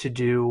chose to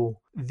do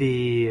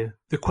the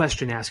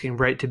question asking,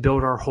 right, to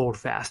build our hold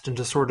fast and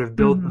to sort of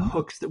build the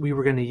hooks that we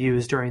were going to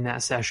use during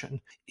that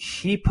session.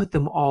 He put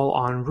them all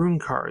on rune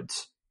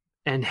cards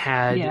and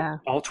had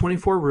all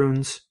 24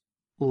 runes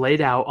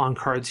laid out on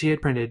cards he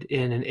had printed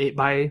in an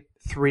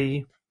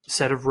 8x3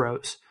 set of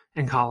rows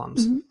and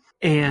columns.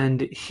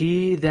 And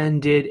he then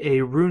did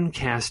a rune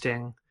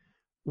casting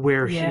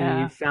where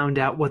he found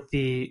out what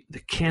the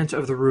cant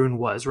of the rune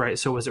was, right?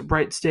 So was it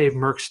bright stave,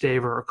 murk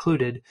stave, or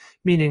occluded,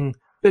 meaning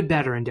good,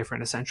 bad, or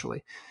indifferent,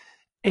 essentially.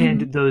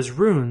 And those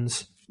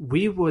runes,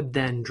 we would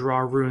then draw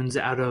runes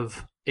out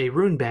of a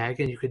rune bag,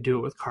 and you could do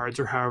it with cards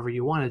or however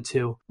you wanted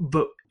to.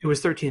 But it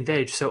was 13th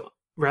Age, so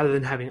rather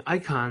than having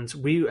icons,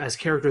 we as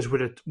characters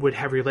would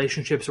have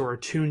relationships or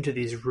attune to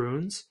these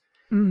runes.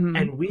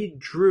 And we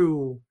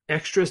drew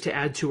extras to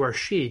add to our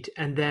sheet,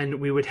 and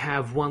then we would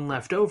have one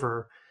left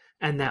over,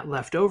 and that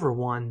leftover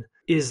one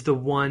is the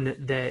one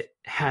that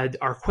had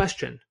our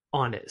question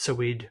on it. So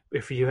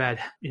if you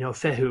had,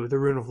 Fehu, the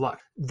Rune of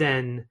Luck,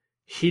 then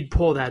he'd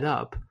pull that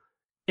up,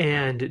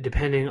 and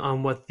depending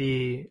on what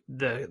the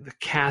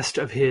cast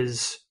of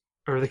his,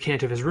 or the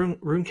cant of his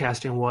rune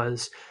casting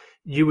was,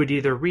 you would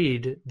either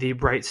read the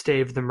bright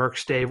stave, the murk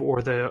stave,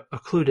 or the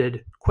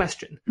occluded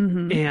question.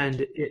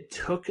 And it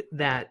took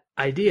that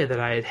idea that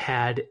I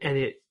had and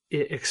it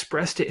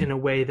expressed it in a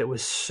way that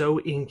was so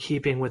in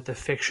keeping with the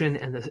fiction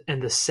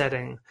and the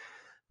setting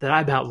that I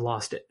about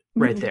lost it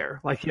right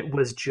there. Like, it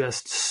was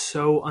just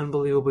so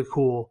unbelievably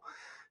cool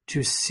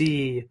to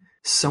see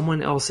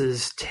someone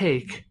else's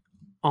take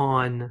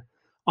on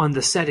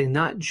the setting,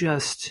 not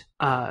just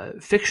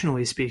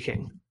fictionally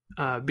speaking,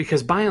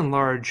 because by and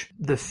large,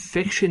 the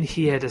fiction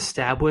he had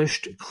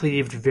established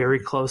cleaved very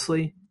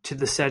closely to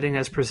the setting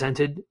as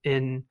presented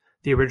in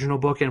the original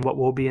book and what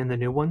will be in the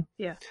new one.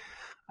 Yeah.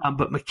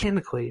 But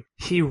mechanically,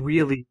 he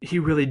really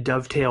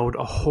dovetailed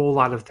a whole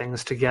lot of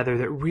things together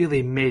that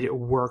really made it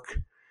work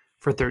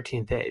for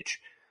 13th Age.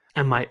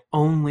 And my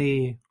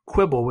only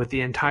quibble with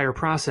the entire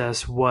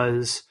process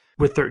was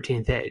with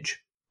 13th Age,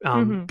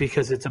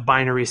 because it's a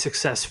binary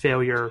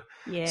success-failure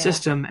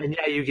system. And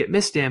you get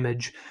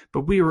misdamage,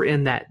 but we were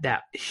in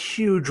that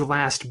huge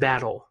last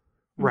battle,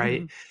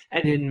 right?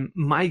 And in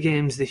my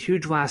games, the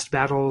huge last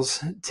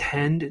battles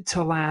tend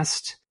to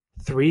last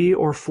 3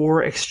 or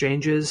 4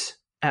 exchanges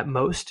at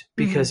most,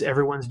 because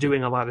everyone's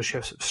doing a lot of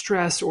shifts of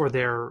stress, or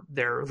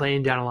they're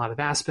laying down a lot of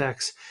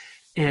aspects.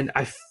 And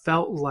I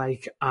felt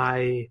like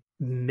I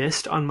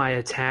missed on my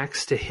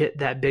attacks to hit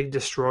that big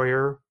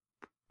destroyer,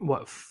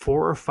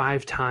 4 or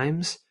 5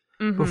 times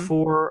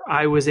before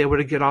I was able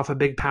to get off a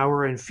big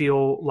power and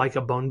feel like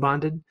a bone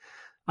bonded.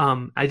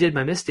 I did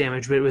my miss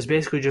damage, but it was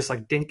basically just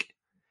like dink.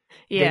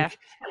 Yeah. Dink.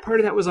 And part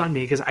of that was on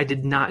me because I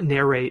did not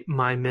narrate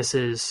my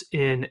misses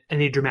in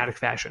any dramatic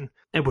fashion,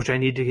 which I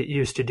need to get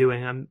used to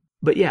doing.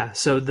 But yeah,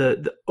 so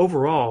the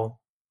overall,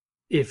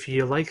 if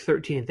you like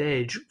 13th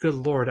Age, good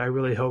Lord, I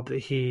really hope that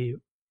he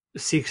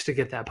seeks to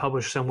get that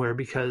published somewhere,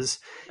 because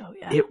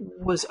it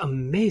was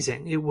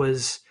amazing. It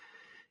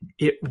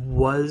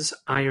was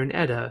Iron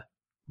Edda,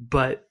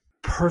 but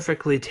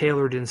perfectly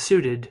tailored and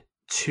suited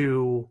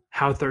to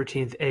how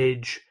 13th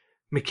Age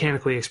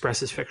mechanically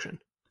expresses fiction.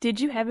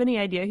 Did you have any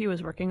idea he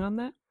was working on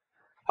that?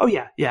 Oh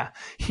yeah.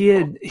 He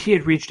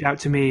had reached out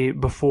to me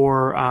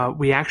before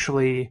we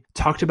actually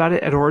talked about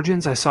it at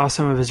Origins. I saw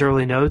some of his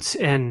early notes,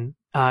 and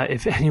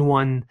if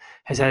anyone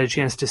has had a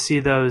chance to see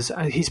those,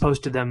 he's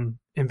posted them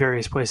in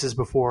various places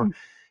before.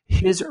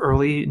 His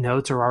early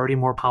notes are already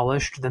more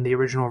polished than the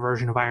original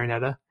version of Iron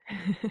Edda,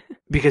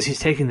 because he's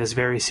taking this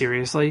very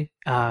seriously,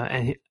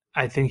 and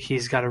I think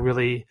he's got a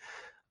really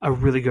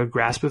good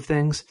grasp of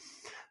things.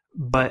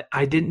 But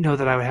I didn't know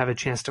that I would have a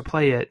chance to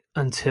play it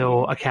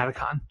until a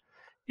Catacon.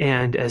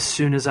 And as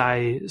soon as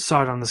I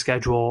saw it on the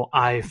schedule,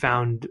 I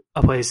found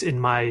a place in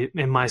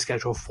my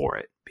schedule for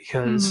it,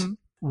 because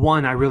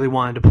one, I really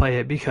wanted to play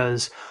it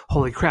because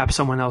holy crap,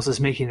 someone else is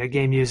making a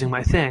game using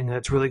my thing.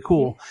 That's really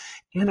cool.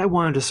 And I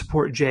wanted to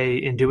support Jay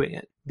in doing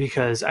it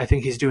because I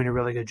think he's doing a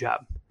really good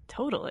job.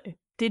 Totally.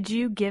 Did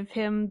you give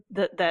him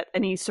that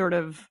any sort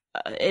of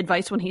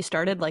advice when he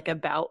started, like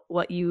about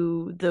what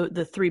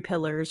the three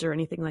pillars or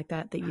anything like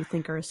that you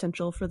think are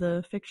essential for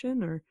the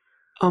fiction, or?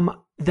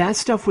 That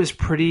stuff was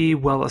pretty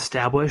well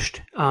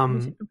established,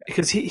 Okay.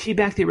 because he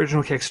backed the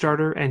original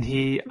Kickstarter, and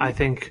he, I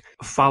think,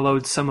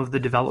 followed some of the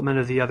development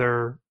of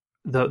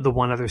the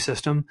one other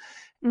system.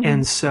 Mm-hmm.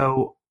 And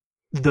so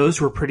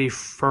those were pretty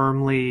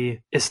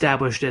firmly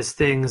established as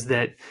things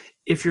that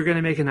if you're going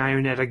to make an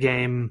Ionetta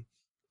game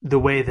the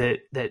way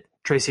that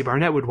Tracy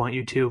Barnett would want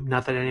you to,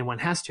 not that anyone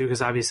has to,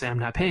 because obviously I'm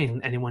not paying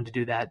anyone to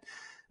do that.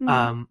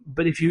 Mm-hmm.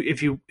 But if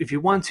you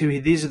want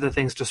to, these are the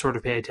things to sort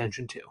of pay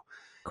attention to.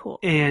 Cool.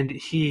 And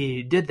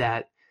he did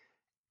that.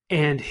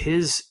 And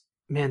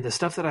the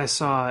stuff that I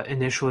saw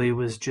initially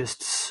was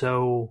just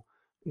so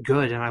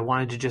good. And I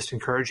wanted to just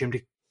encourage him to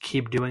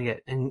keep doing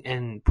it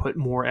and put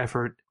more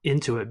effort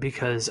into it,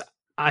 because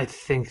I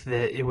think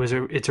that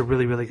it's a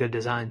really, really good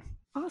design.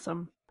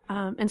 Awesome.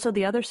 And so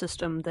the other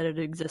system that it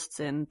exists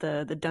in,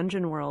 the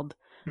Dungeon World,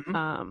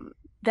 Mm-hmm.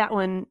 that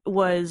one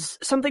was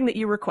something that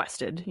you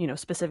requested,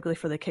 specifically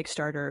for the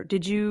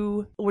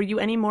Kickstarter. Were you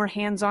any more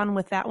hands-on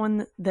with that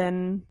one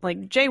than,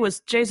 like,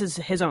 Jay's is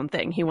his own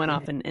thing. He went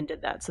off and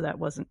did that. So that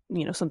wasn't,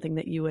 something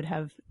that you would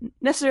have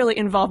necessarily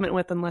involvement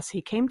with unless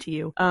he came to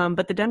you.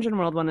 But the Dungeon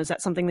World one, is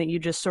that something that you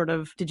just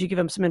did you give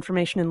him some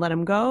information and let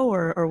him go?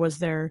 Or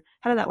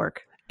how did that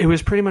work? It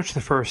was pretty much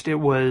the first. It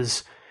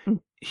was,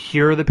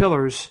 here are the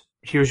pillars.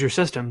 Here's your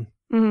system.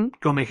 Mm-hmm.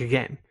 Go make a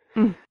game.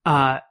 Mm.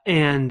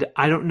 And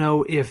I don't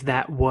know if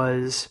that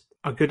was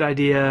a good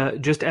idea,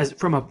 just as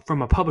from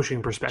a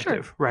publishing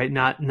perspective, Sure. right?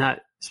 Not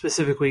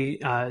specifically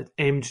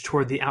aimed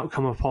toward the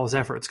outcome of Paul's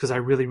efforts, because I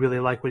really, really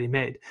like what he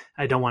made.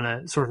 I don't want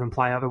to sort of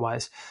imply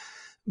otherwise,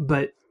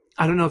 but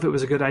I don't know if it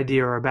was a good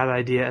idea or a bad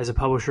idea as a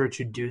publisher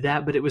to do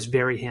that. But it was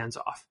very hands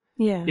off.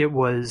 Yeah. It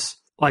was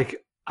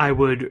like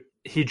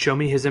he'd show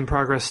me his in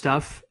progress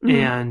stuff, Mm-hmm.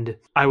 and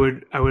I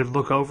would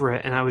look over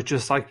it, and I was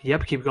just like,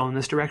 yep, keep going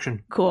this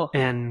direction. Cool.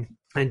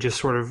 And just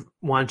sort of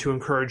wanted to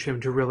encourage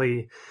him to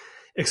really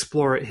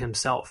explore it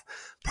himself.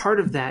 Part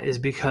of that is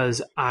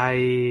because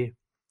I,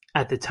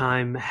 at the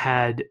time,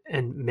 had,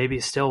 and maybe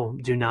still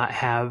do not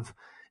have,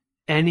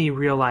 any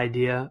real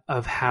idea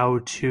of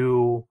how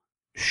to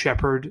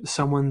shepherd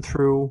someone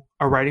through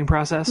a writing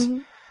process.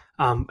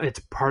 Mm-hmm.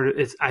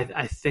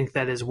 I think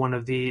that is one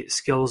of the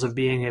skills of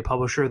being a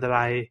publisher that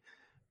I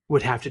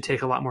would have to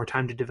take a lot more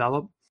time to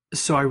develop.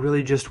 So I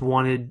really just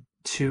wanted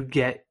to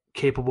get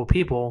capable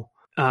people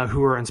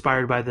who are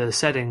inspired by the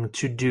setting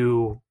to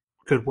do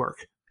good work.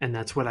 And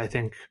that's what I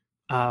think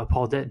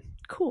Paul did.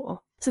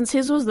 Cool. Since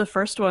his was the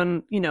first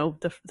one,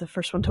 the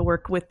first one to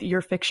work with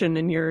your fiction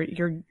and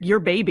your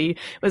baby,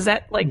 was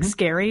that like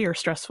scary or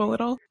stressful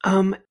at all?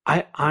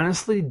 I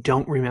honestly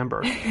don't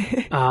remember.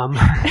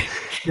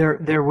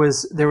 There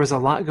was a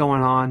lot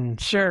going on,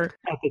 sure,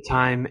 at the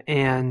time,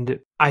 and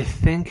I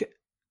think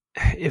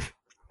if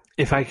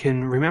I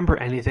can remember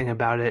anything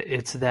about it,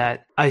 it's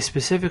that I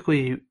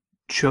specifically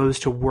chose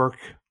to work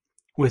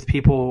with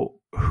people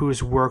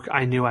whose work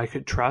I knew I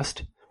could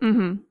trust.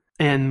 Mm-hmm.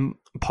 And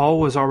Paul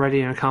was already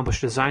an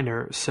accomplished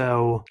designer,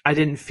 so I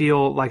didn't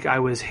feel like I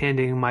was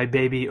handing my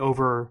baby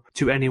over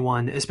to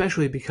anyone,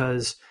 especially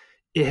because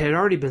it had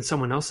already been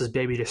someone else's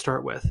baby to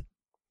start with.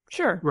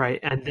 Sure. Right.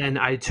 And then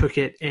I took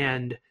it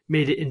and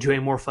made it into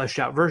a more fleshed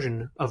out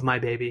version of my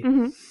baby.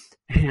 Mm-hmm.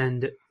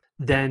 And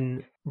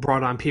then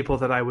brought on people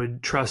that I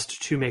would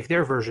trust to make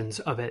their versions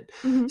of it.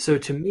 Mm-hmm. So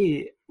to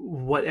me,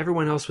 what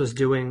everyone else was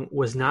doing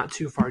was not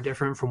too far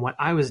different from what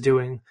I was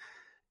doing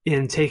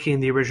in taking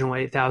the original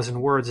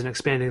 8,000 words and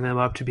expanding them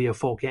up to be a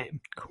full game.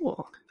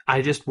 Cool.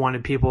 I just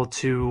wanted people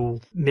to,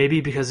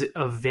 maybe because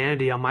of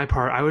vanity on my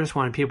part, I just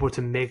wanted people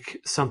to make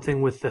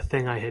something with the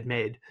thing I had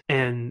made.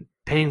 And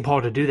paying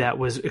Paul to do that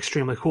was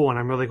extremely cool. And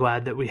I'm really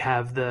glad that we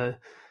have the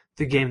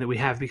game that we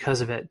have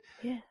because of it.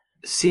 Yeah.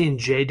 Seeing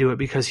Jay do it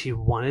because he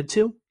wanted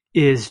to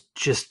is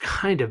just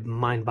kind of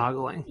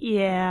mind-boggling.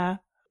 Yeah.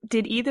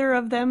 Did either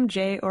of them,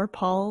 Jay or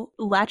Paul,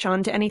 latch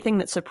on to anything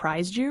that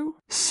surprised you?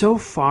 So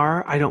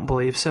far, I don't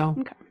believe so.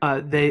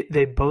 Okay.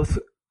 They both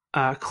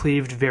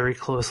cleaved very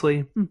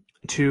closely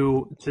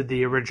to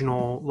the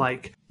original,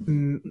 like,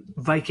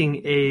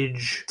 Viking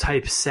Age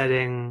type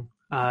setting,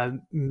 that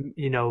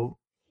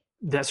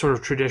sort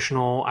of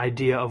traditional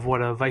idea of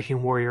what a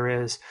Viking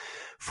warrior is.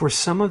 For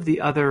some of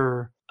the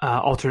other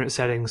alternate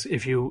settings,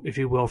 if you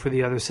will, for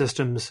the other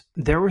systems,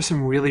 there were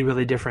some really,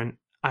 really different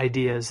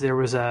ideas. There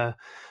was a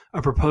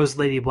proposed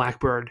Lady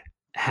Blackbird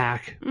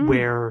hack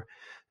where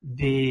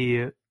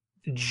the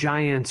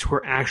giants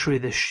were actually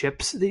the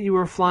ships that you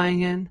were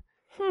flying in.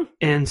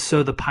 And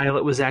so the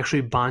pilot was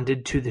actually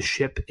bonded to the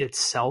ship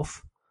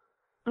itself.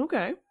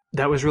 Okay.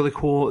 That was really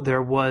cool.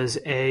 There was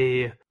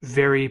a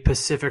very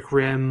Pacific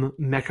Rim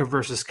mecha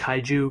versus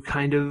kaiju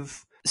kind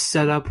of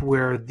setup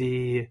where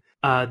the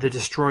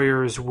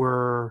destroyers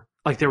were,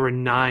 like, there were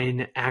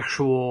 9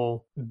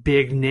 actual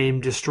big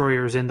name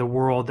destroyers in the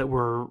world that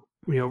were,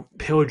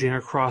 pillaging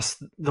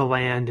across the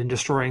land and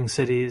destroying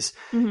cities.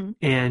 Mm-hmm.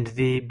 And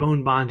the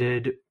bone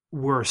bonded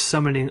were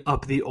summoning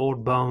up the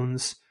old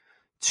bones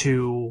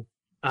to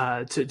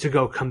to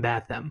go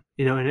combat them,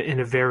 in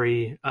a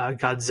very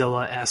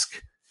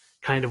Godzilla-esque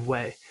kind of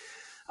way.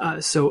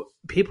 So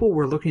people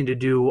were looking to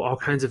do all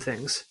kinds of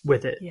things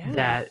with it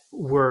that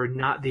were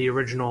not the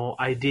original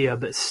idea,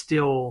 but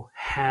still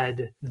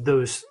had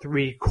those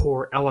three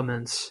core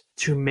elements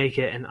to make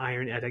it an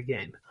Iron Edda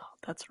game. Oh,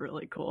 that's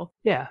really cool.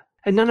 Yeah.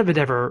 And none of it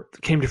ever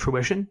came to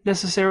fruition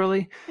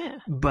necessarily,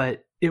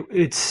 but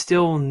it's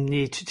still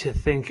neat to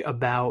think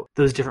about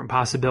those different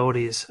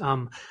possibilities.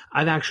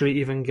 I've actually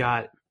even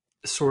got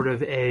sort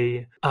of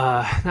a,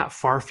 not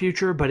far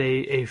future, but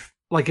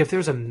like if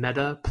there's a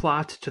meta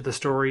plot to the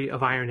story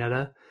of Iron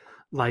Edda,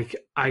 like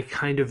I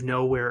kind of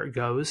know where it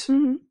goes.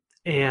 Mm-hmm.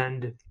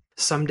 And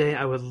someday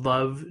I would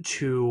love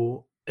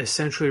to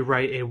essentially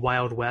write a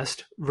Wild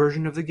West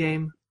version of the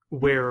game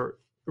where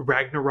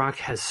Ragnarok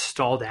has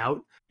stalled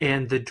out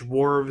and the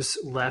dwarves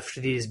left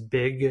these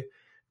big,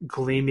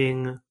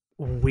 gleaming,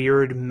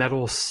 weird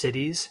metal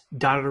cities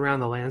dotted around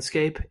the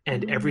landscape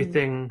and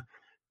everything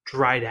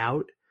dried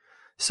out.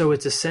 So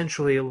it's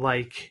essentially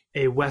like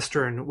a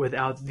Western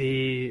without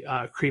the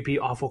creepy,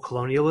 awful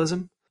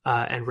colonialism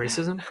and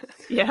racism.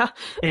 Yeah.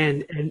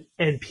 And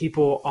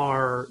people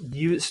are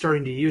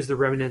starting to use the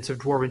remnants of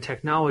dwarven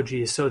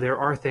technology. So there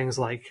are things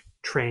like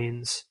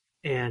trains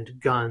and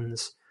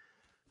guns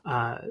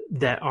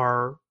that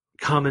are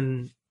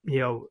common,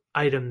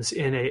 items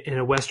in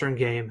a Western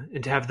game.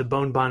 And to have the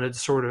bone bonded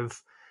sort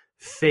of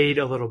fade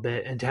a little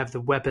bit and to have the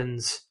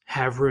weapons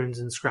have runes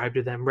inscribed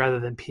to them rather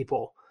than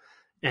people.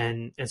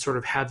 And sort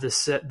of have the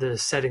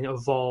setting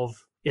evolve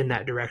in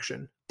that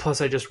direction.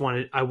 Plus, I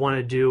want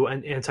to do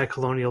an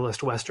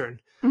anti-colonialist Western,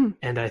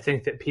 and I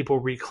think that people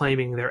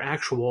reclaiming their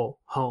actual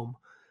home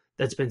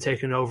that's been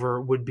taken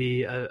over would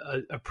be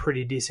a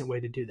pretty decent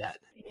way to do that.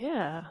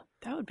 Yeah,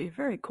 that would be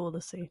very cool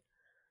to see.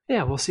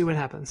 Yeah, we'll see what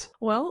happens.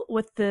 Well,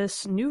 with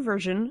this new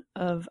version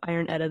of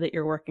Iron Edda that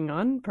you're working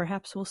on,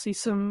 perhaps we'll see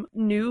some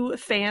new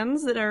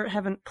fans that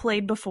haven't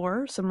played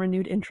before, some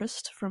renewed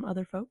interest from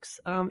other folks.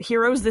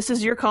 Heroes, this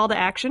is your call to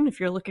action if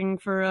you're looking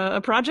for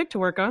a project to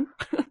work on.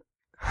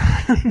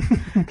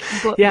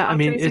 Yeah, I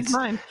mean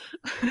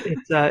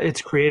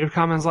it's Creative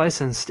Commons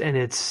licensed and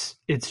it's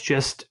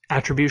just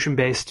attribution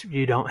based.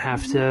 You don't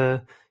have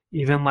to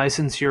even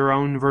license your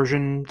own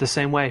version the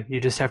same way. You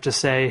just have to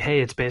say,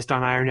 hey, it's based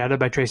on Iron Edda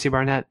by Tracy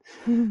Barnett.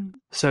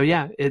 So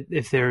yeah,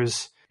 if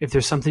there's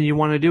something you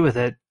want to do with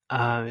it,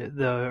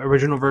 the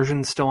original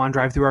version's still on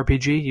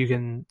DriveThruRPG.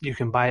 You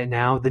can buy it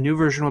now. The new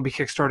version will be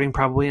kickstarting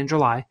probably in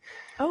July.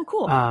 Oh,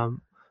 cool.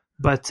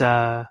 But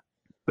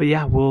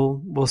yeah,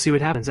 we'll see what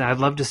happens. And I'd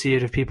love to see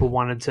it if people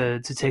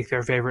wanted to take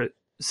their favorite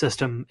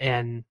system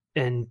and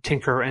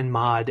tinker and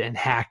mod and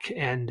hack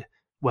and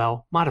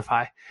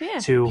modify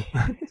to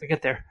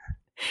get there.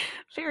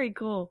 Very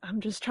cool. I'm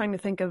just trying to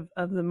think of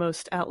the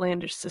most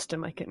outlandish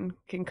system I can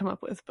come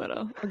up with, but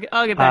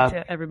I'll get back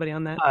to everybody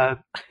on that.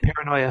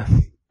 Paranoia.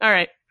 All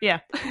right. Yeah.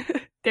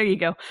 There you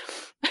go.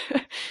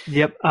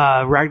 Yep.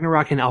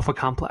 Ragnarok and Alpha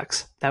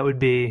Complex. That would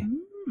be.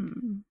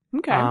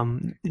 Okay.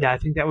 Yeah, I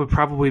think that would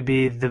probably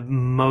be the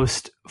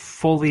most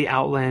fully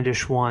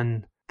outlandish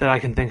one that I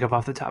can think of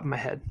off the top of my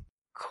head.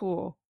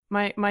 Cool.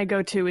 My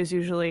go-to is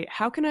usually,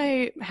 how can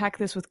I hack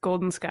this with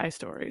Golden Sky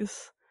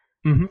Stories?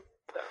 Mm-hmm.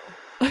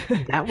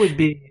 That would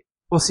be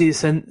see.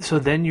 So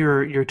then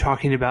you're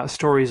talking about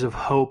stories of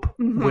hope,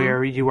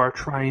 where you are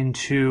trying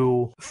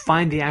to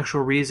find the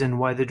actual reason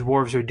why the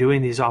dwarves are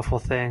doing these awful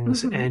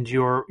things, and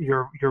your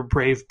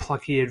brave,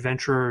 plucky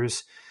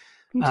adventurers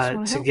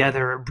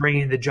together,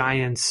 bringing the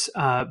giants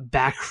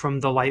back from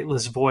the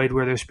lightless void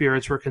where their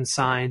spirits were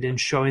consigned, and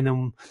showing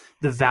them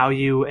the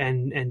value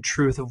and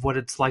truth of what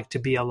it's like to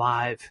be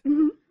alive.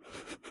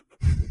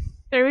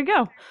 There we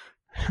go.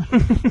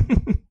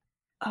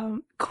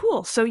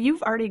 Cool. So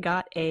you've already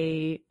got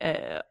a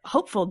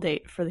hopeful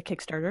date for the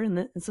Kickstarter,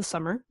 and it's the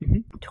summer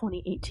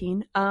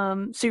 2018.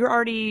 So you're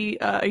already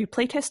are you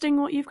playtesting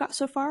what you've got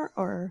so far,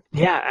 or?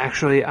 Yeah,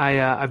 actually,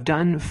 I've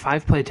done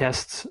 5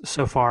 playtests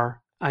so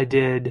far. I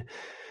did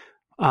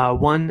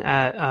one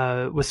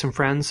with some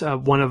friends.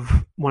 One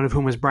of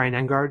whom was Brian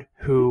Engard,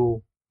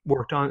 who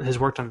has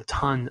worked on a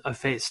ton of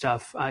Fate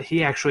stuff.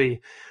 He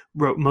actually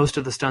wrote most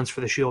of the stunts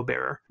for the Shield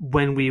Bearer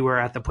when we were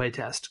at the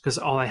playtest, because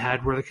all I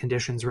had were the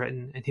conditions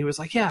written. And he was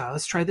like, yeah,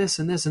 let's try this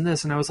and this and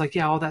this. And I was like,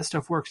 yeah, all that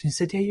stuff works. And he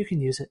said, yeah, you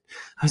can use it.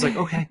 I was like,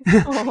 okay.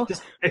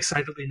 Just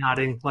excitedly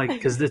nodding,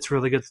 because it's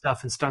really good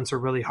stuff and stunts are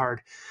really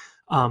hard.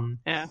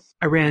 I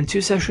ran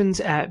 2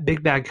 sessions at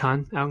Big Bad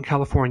Con out in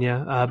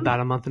California about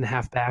a month and a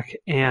half back,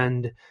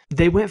 and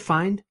they went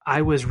fine.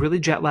 I was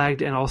really jet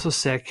lagged and also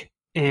sick,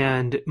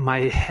 and my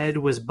head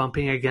was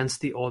bumping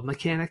against the old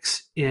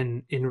mechanics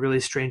in really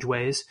strange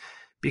ways,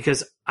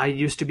 because I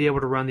used to be able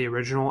to run the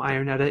original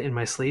Iron Edda in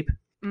my sleep,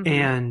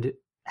 and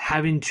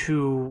having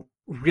to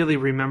really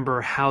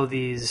remember how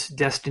these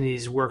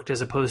destinies worked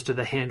as opposed to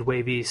the hand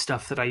wavy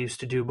stuff that I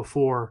used to do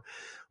before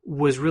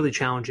was really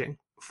challenging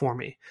for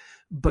me.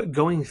 But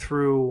going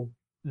through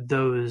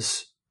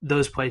those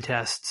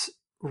playtests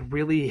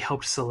really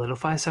helped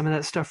solidify some of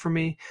that stuff for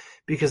me,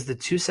 because the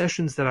 2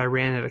 sessions that I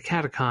ran at a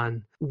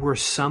Catacon were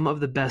some of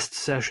the best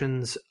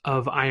sessions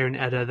of Iron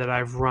Edda that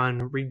I've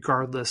run,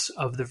 regardless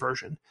of the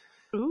version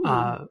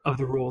of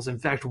the rules. In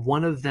fact,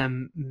 one of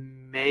them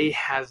may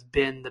have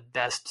been the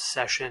best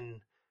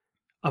session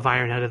of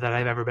Iron Edda that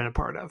I've ever been a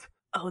part of.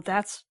 Oh,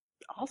 that's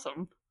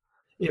awesome.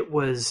 It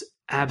was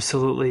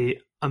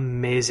absolutely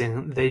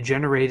amazing. They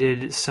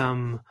generated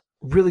some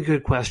really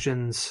good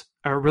questions,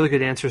 or really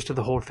good answers to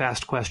the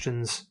holdfast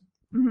questions.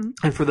 Mm-hmm.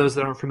 And for those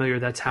that aren't familiar,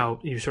 that's how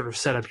you sort of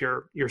set up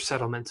your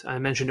settlement. I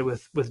mentioned it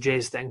with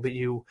Jay's thing, but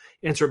you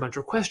answer a bunch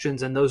of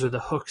questions, and those are the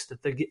hooks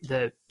that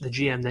the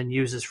GM then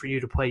uses for you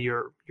to play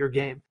your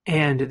game.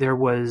 And there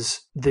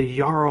was the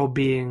Jarl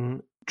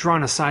being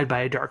drawn aside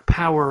by a dark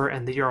power,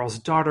 and the Jarl's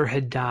daughter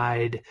had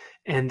died,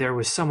 and there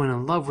was someone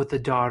in love with the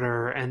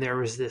daughter, and there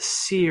was this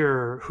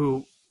seer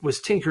who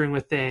was tinkering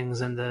with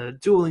things, and the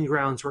dueling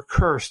grounds were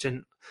cursed.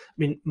 And I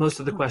mean, most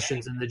of the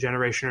questions in the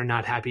generation are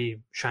not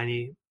happy,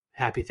 shiny,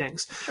 happy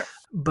things. Sure.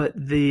 But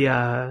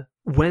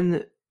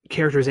when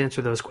characters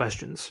answer those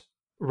questions,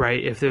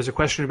 right? If there's a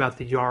question about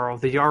the Jarl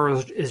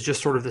is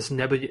just sort of this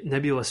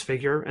nebulous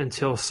figure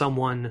until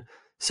someone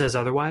says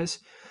otherwise.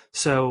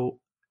 So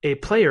a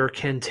player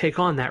can take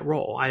on that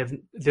role.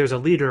 There's a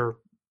leader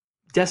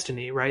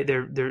destiny, right?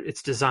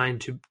 It's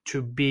designed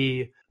to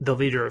be the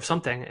leader of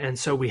something. And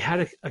so we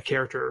had a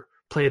character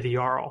play the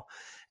Jarl,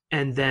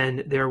 and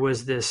then there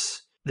was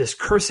this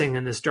cursing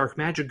and this dark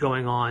magic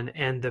going on,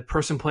 and the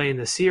person playing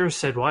the seer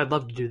said, well, I'd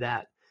love to do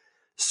that.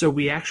 So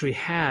we actually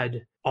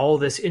had all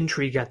this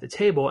intrigue at the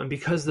table, and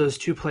because those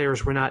 2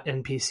 players were not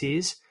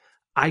NPCs,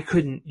 I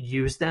couldn't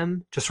use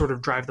them to sort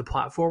of drive the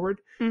plot forward.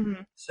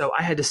 Mm-hmm. So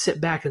I had to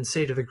sit back and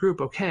say to the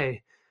group,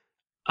 okay,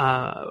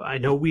 I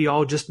know we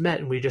all just met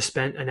and we just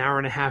spent an hour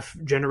and a half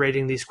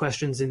generating these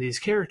questions and these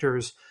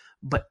characters,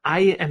 but I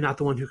am not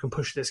the one who can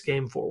push this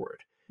game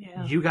forward.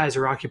 Yeah. You guys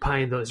are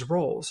occupying those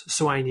roles,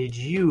 so I need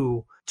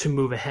you to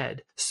move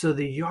ahead. So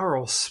the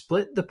Jarl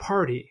split the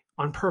party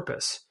on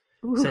purpose.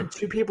 Ooh. Sent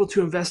 2 people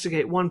to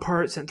investigate one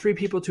part, sent 3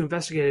 people to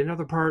investigate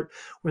another part,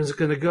 was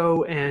going to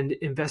go and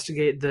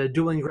investigate the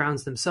dueling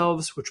grounds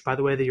themselves, which, by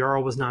the way, the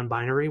Jarl was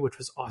non-binary, which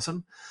was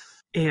awesome.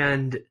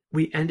 And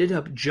we ended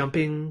up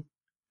jumping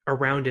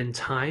around in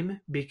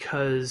time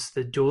because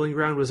the dueling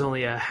ground was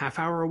only a half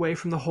hour away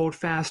from the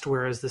holdfast,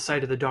 whereas the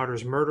site of the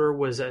daughter's murder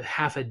was a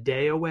half a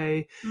day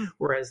away,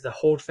 whereas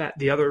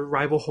the other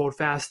rival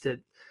holdfast that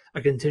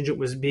a contingent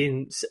was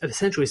being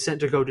essentially sent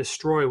to go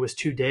destroy was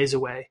 2 days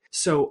away.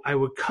 So I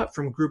would cut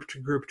from group to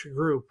group to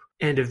group,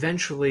 and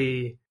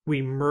eventually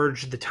we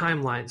merged the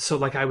timelines. So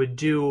like I would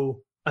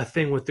do a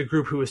thing with the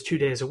group who was 2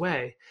 days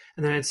away,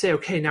 and then I'd say,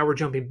 okay, now we're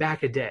jumping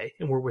back a day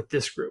and we're with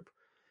this group.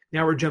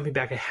 Now we're jumping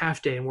back a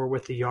half day and we're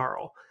with the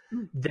Jarl.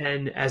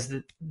 Then as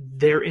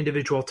their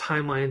individual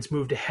timelines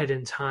moved ahead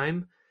in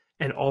time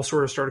and all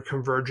sort of started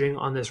converging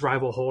on this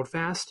rival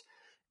holdfast,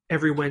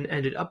 everyone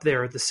ended up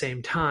there at the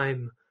same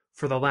time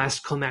for the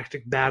last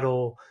climactic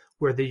battle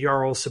where the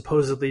Jarl's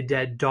supposedly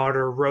dead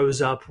daughter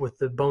rose up with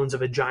the bones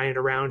of a giant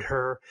around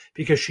her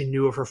because she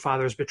knew of her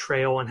father's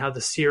betrayal and how the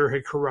seer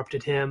had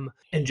corrupted him.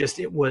 And just,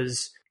 it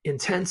was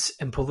intense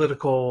and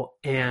political,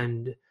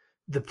 and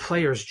the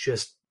players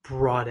just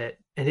brought it.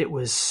 And it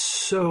was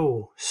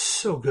so,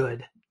 so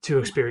good to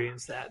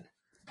experience that.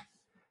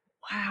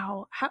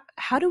 Wow.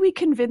 How do we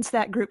convince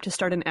that group to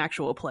start an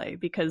actual play?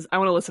 Because I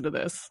want to listen to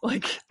this.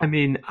 I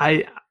mean,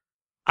 I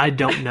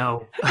don't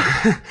know.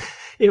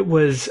 It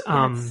was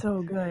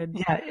so good.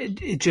 Yeah,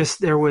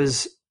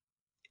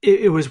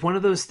 it was one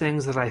of those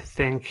things that I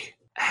think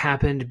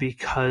happened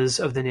because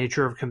of the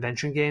nature of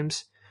convention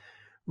games,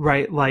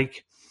 right?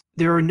 Like,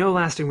 there are no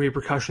lasting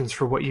repercussions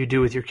for what you do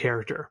with your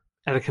character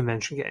at a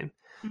convention game.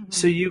 Mm-hmm.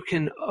 So you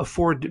can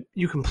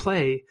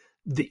play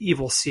the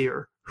evil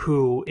seer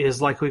who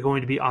is likely going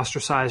to be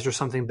ostracized, or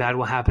something bad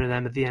will happen to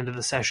them at the end of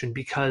the session,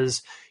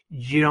 because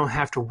you don't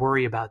have to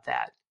worry about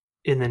that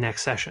in the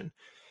next session.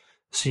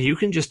 So you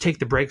can just take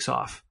the brakes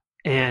off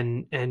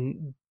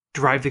and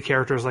drive the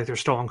characters like they're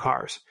stolen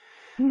cars.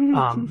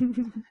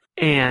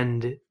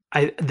 And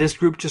this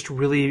group just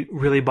really,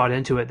 really bought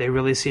into it. They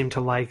really seemed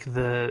to like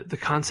the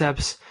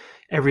concepts,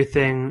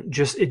 everything.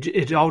 Just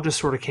it all just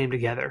sort of came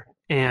together.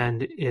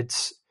 And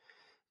it's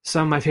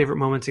some of my favorite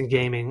moments in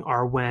gaming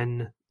are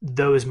when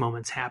those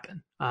moments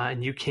happen.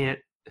 And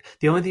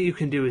the only thing you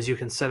can do is you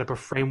can set up a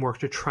framework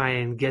to try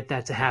and get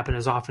that to happen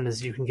as often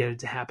as you can get it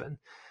to happen.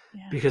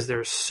 Yeah. Because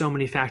there's so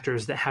many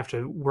factors that have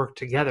to work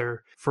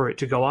together for it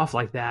to go off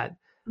like that.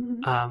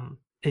 Mm-hmm.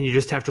 And you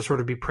just have to sort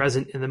of be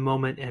present in the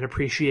moment and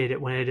appreciate it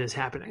when it is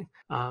happening.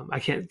 I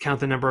can't count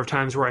the number of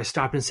times where I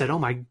stopped and said, oh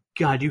my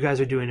God, you guys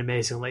are doing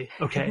amazingly.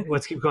 Okay,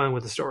 let's keep going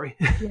with the story.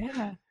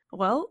 Yeah.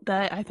 Well,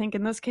 I think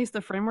in this case,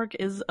 the framework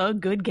is a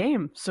good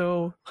game.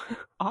 So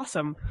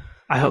awesome.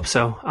 I hope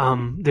so.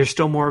 There's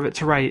still more of it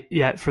to write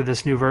yet for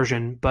this new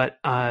version, but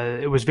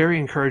it was very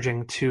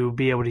encouraging to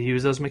be able to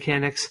use those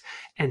mechanics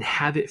and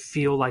have it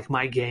feel like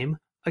my game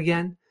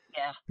again.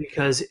 Yeah.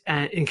 Because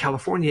in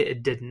California,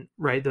 it didn't,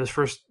 right? Those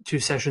first 2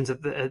 sessions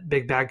at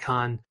Big Bad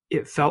Con,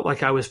 it felt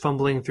like I was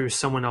fumbling through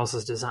someone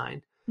else's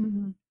design.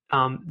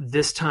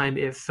 This time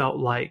it felt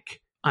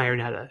like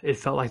Ironetta. It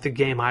felt like the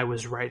game I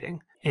was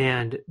writing.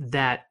 And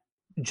that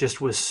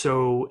just was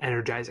so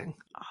energizing.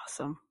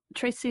 Awesome.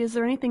 Tracy, is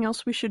there anything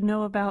else we should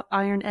know about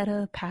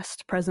Ironetta,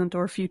 past, present,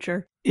 or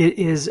future? It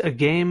is a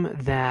game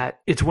that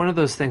it's one of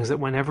those things that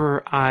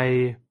whenever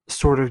I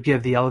sort of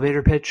give the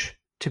elevator pitch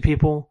to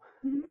people,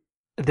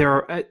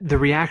 the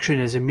reaction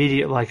is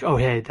immediate, like, oh,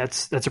 hey,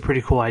 that's a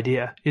pretty cool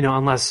idea.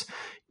 Unless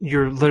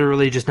you're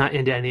literally just not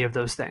into any of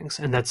those things.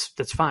 And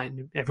that's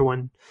fine.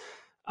 Everyone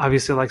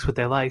obviously likes what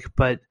they like,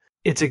 but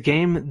it's a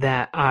game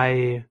that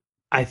I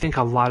think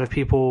a lot of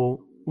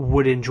people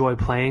would enjoy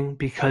playing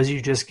because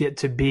you just get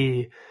to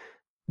be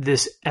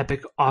this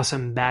epic,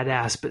 awesome,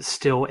 badass, but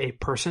still a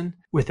person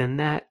within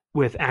that,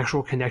 with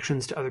actual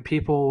connections to other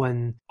people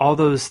and all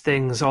those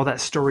things, all that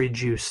story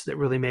juice that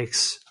really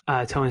makes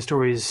telling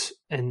stories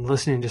and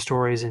listening to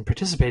stories and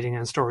participating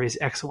in stories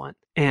excellent.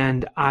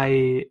 And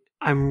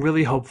I'm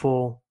really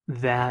hopeful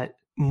that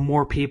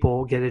more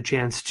people get a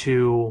chance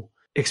to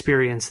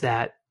experience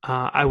that.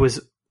 I was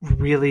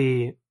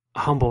really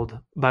humbled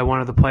by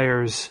one of the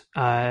players,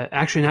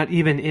 actually not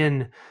even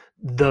in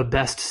the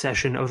best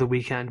session of the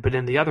weekend, but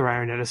in the other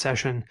Ironetta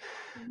session,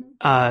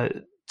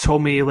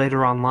 told me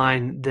later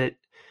online that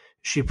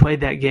she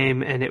played that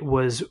game and it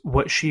was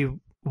what she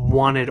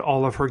wanted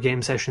all of her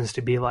game sessions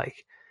to be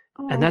like.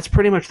 Oh. And that's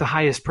pretty much the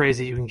highest praise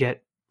that you can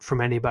get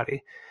from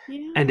anybody.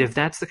 Yeah. And if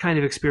that's the kind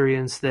of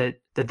experience that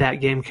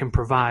game can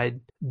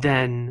provide,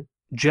 then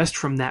just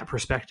from that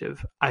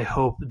perspective, I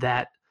hope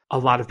that a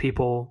lot of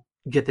people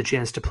get the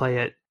chance to play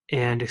it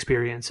and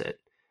experience it.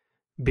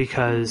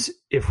 Because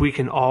if we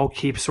can all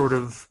keep sort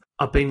of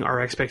upping our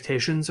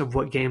expectations of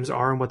what games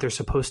are and what they're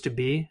supposed to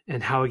be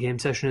and how a game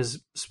session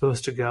is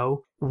supposed to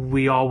go,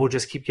 we all will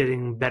just keep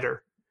getting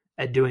better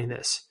at doing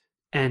this.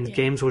 And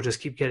games will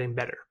just keep getting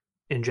better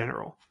in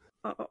general.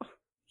 Oh,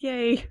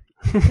 yay.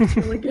 That's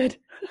really good.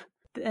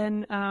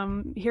 And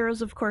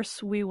Heroes, of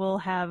course, we will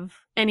have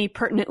any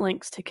pertinent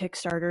links to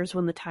Kickstarters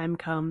when the time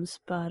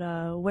comes, but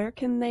where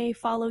can they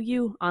follow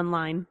you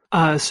online?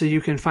 So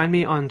you can find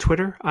me on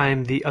Twitter.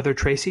 I'm The Other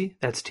Tracy.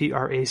 That's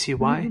Tracy.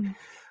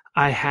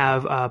 I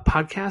have a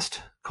podcast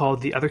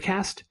called The Other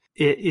Cast.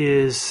 It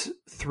is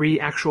 3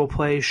 actual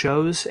play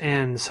shows,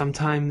 and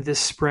sometime this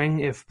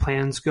spring, if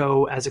plans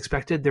go as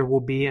expected, there will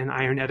be an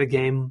Ironetta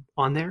game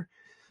on there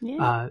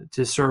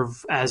to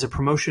serve as a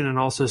promotion, and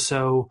also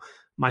so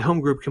my home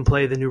group can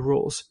play the new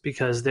rules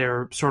because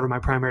they're sort of my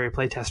primary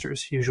play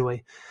testers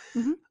usually.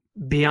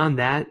 Beyond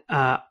that,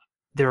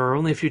 there are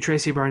only a few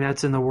Tracy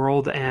Barnetts in the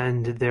world,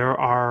 and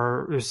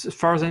as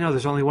far as I know,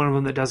 there's only one of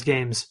them that does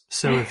games.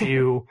 So if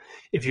you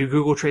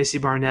Google Tracy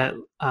Barnett,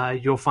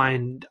 you'll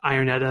find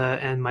Ironetta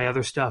and my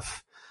other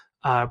stuff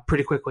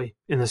pretty quickly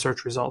in the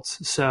search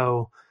results.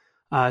 So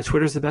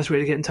Twitter's the best way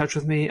to get in touch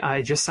with me.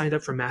 I just signed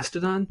up for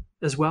Mastodon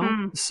as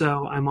well.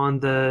 So I'm on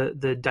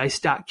the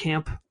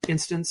dice.camp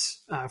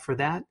instance for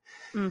that.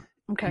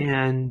 Okay.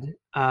 And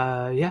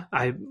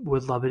I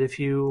would love it if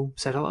you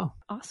said hello.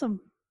 Awesome.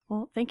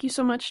 Well, thank you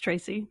so much,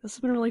 Tracy. This has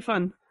been really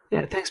fun.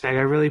 Yeah, thanks, Meg.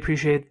 I really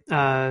appreciate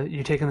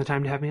you taking the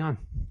time to have me on.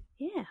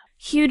 Yeah.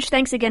 Huge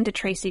thanks again to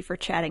Tracy for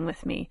chatting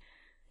with me.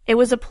 It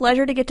was a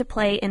pleasure to get to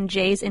play in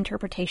Jay's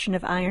interpretation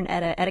of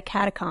Ironetta at a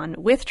Catacon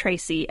with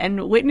Tracy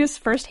and witness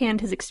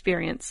firsthand his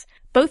experience.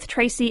 Both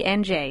Tracy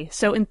and Jay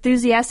so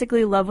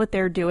enthusiastically love what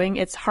they're doing,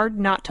 it's hard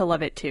not to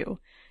love it too.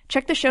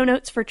 Check the show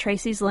notes for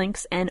Tracy's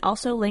links and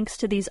also links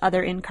to these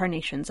other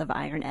incarnations of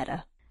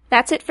Ironetta.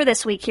 That's it for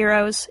this week,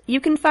 heroes.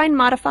 You can find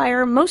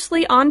Modifier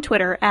mostly on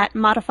Twitter at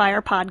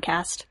Modifier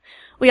Podcast.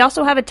 We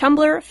also have a Tumblr,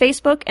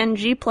 Facebook, and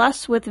G+,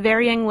 with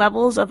varying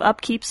levels of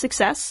upkeep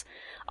success,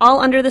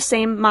 all under the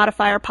same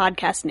Modifier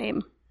Podcast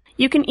name.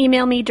 You can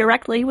email me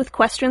directly with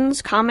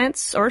questions,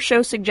 comments, or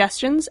show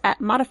suggestions at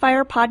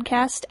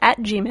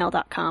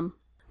modifierpodcast@gmail.com.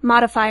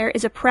 Modifier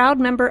is a proud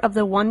member of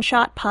the One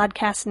Shot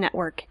Podcast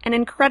Network, an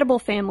incredible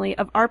family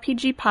of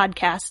RPG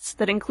podcasts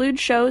that include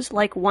shows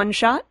like One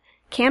Shot,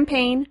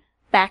 Campaign,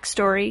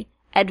 Backstory,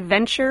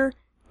 Adventure,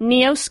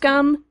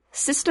 Neoscum,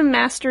 System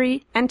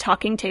Mastery, and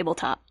Talking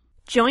Tabletop.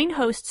 Join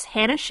hosts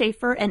Hannah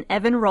Schaefer and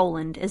Evan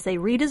Rowland as they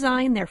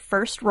redesign their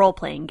first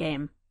role-playing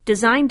game.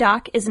 Design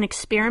Doc is an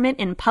experiment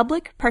in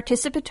public,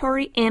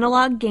 participatory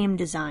analog game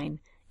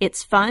design.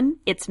 It's fun,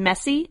 it's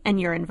messy,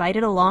 and you're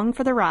invited along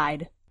for the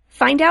ride.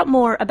 Find out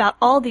more about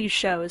all these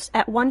shows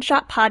at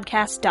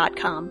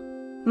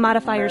oneshotpodcast.com.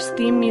 Modifier's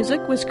theme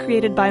music was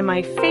created by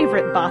my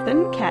favorite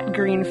Bothan, Kat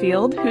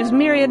Greenfield, whose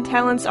myriad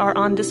talents are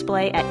on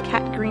display at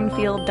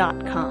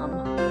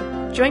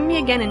katgreenfield.com. Join me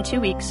again in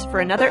 2 weeks for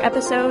another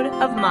episode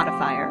of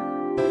Modifier.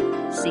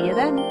 See you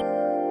then.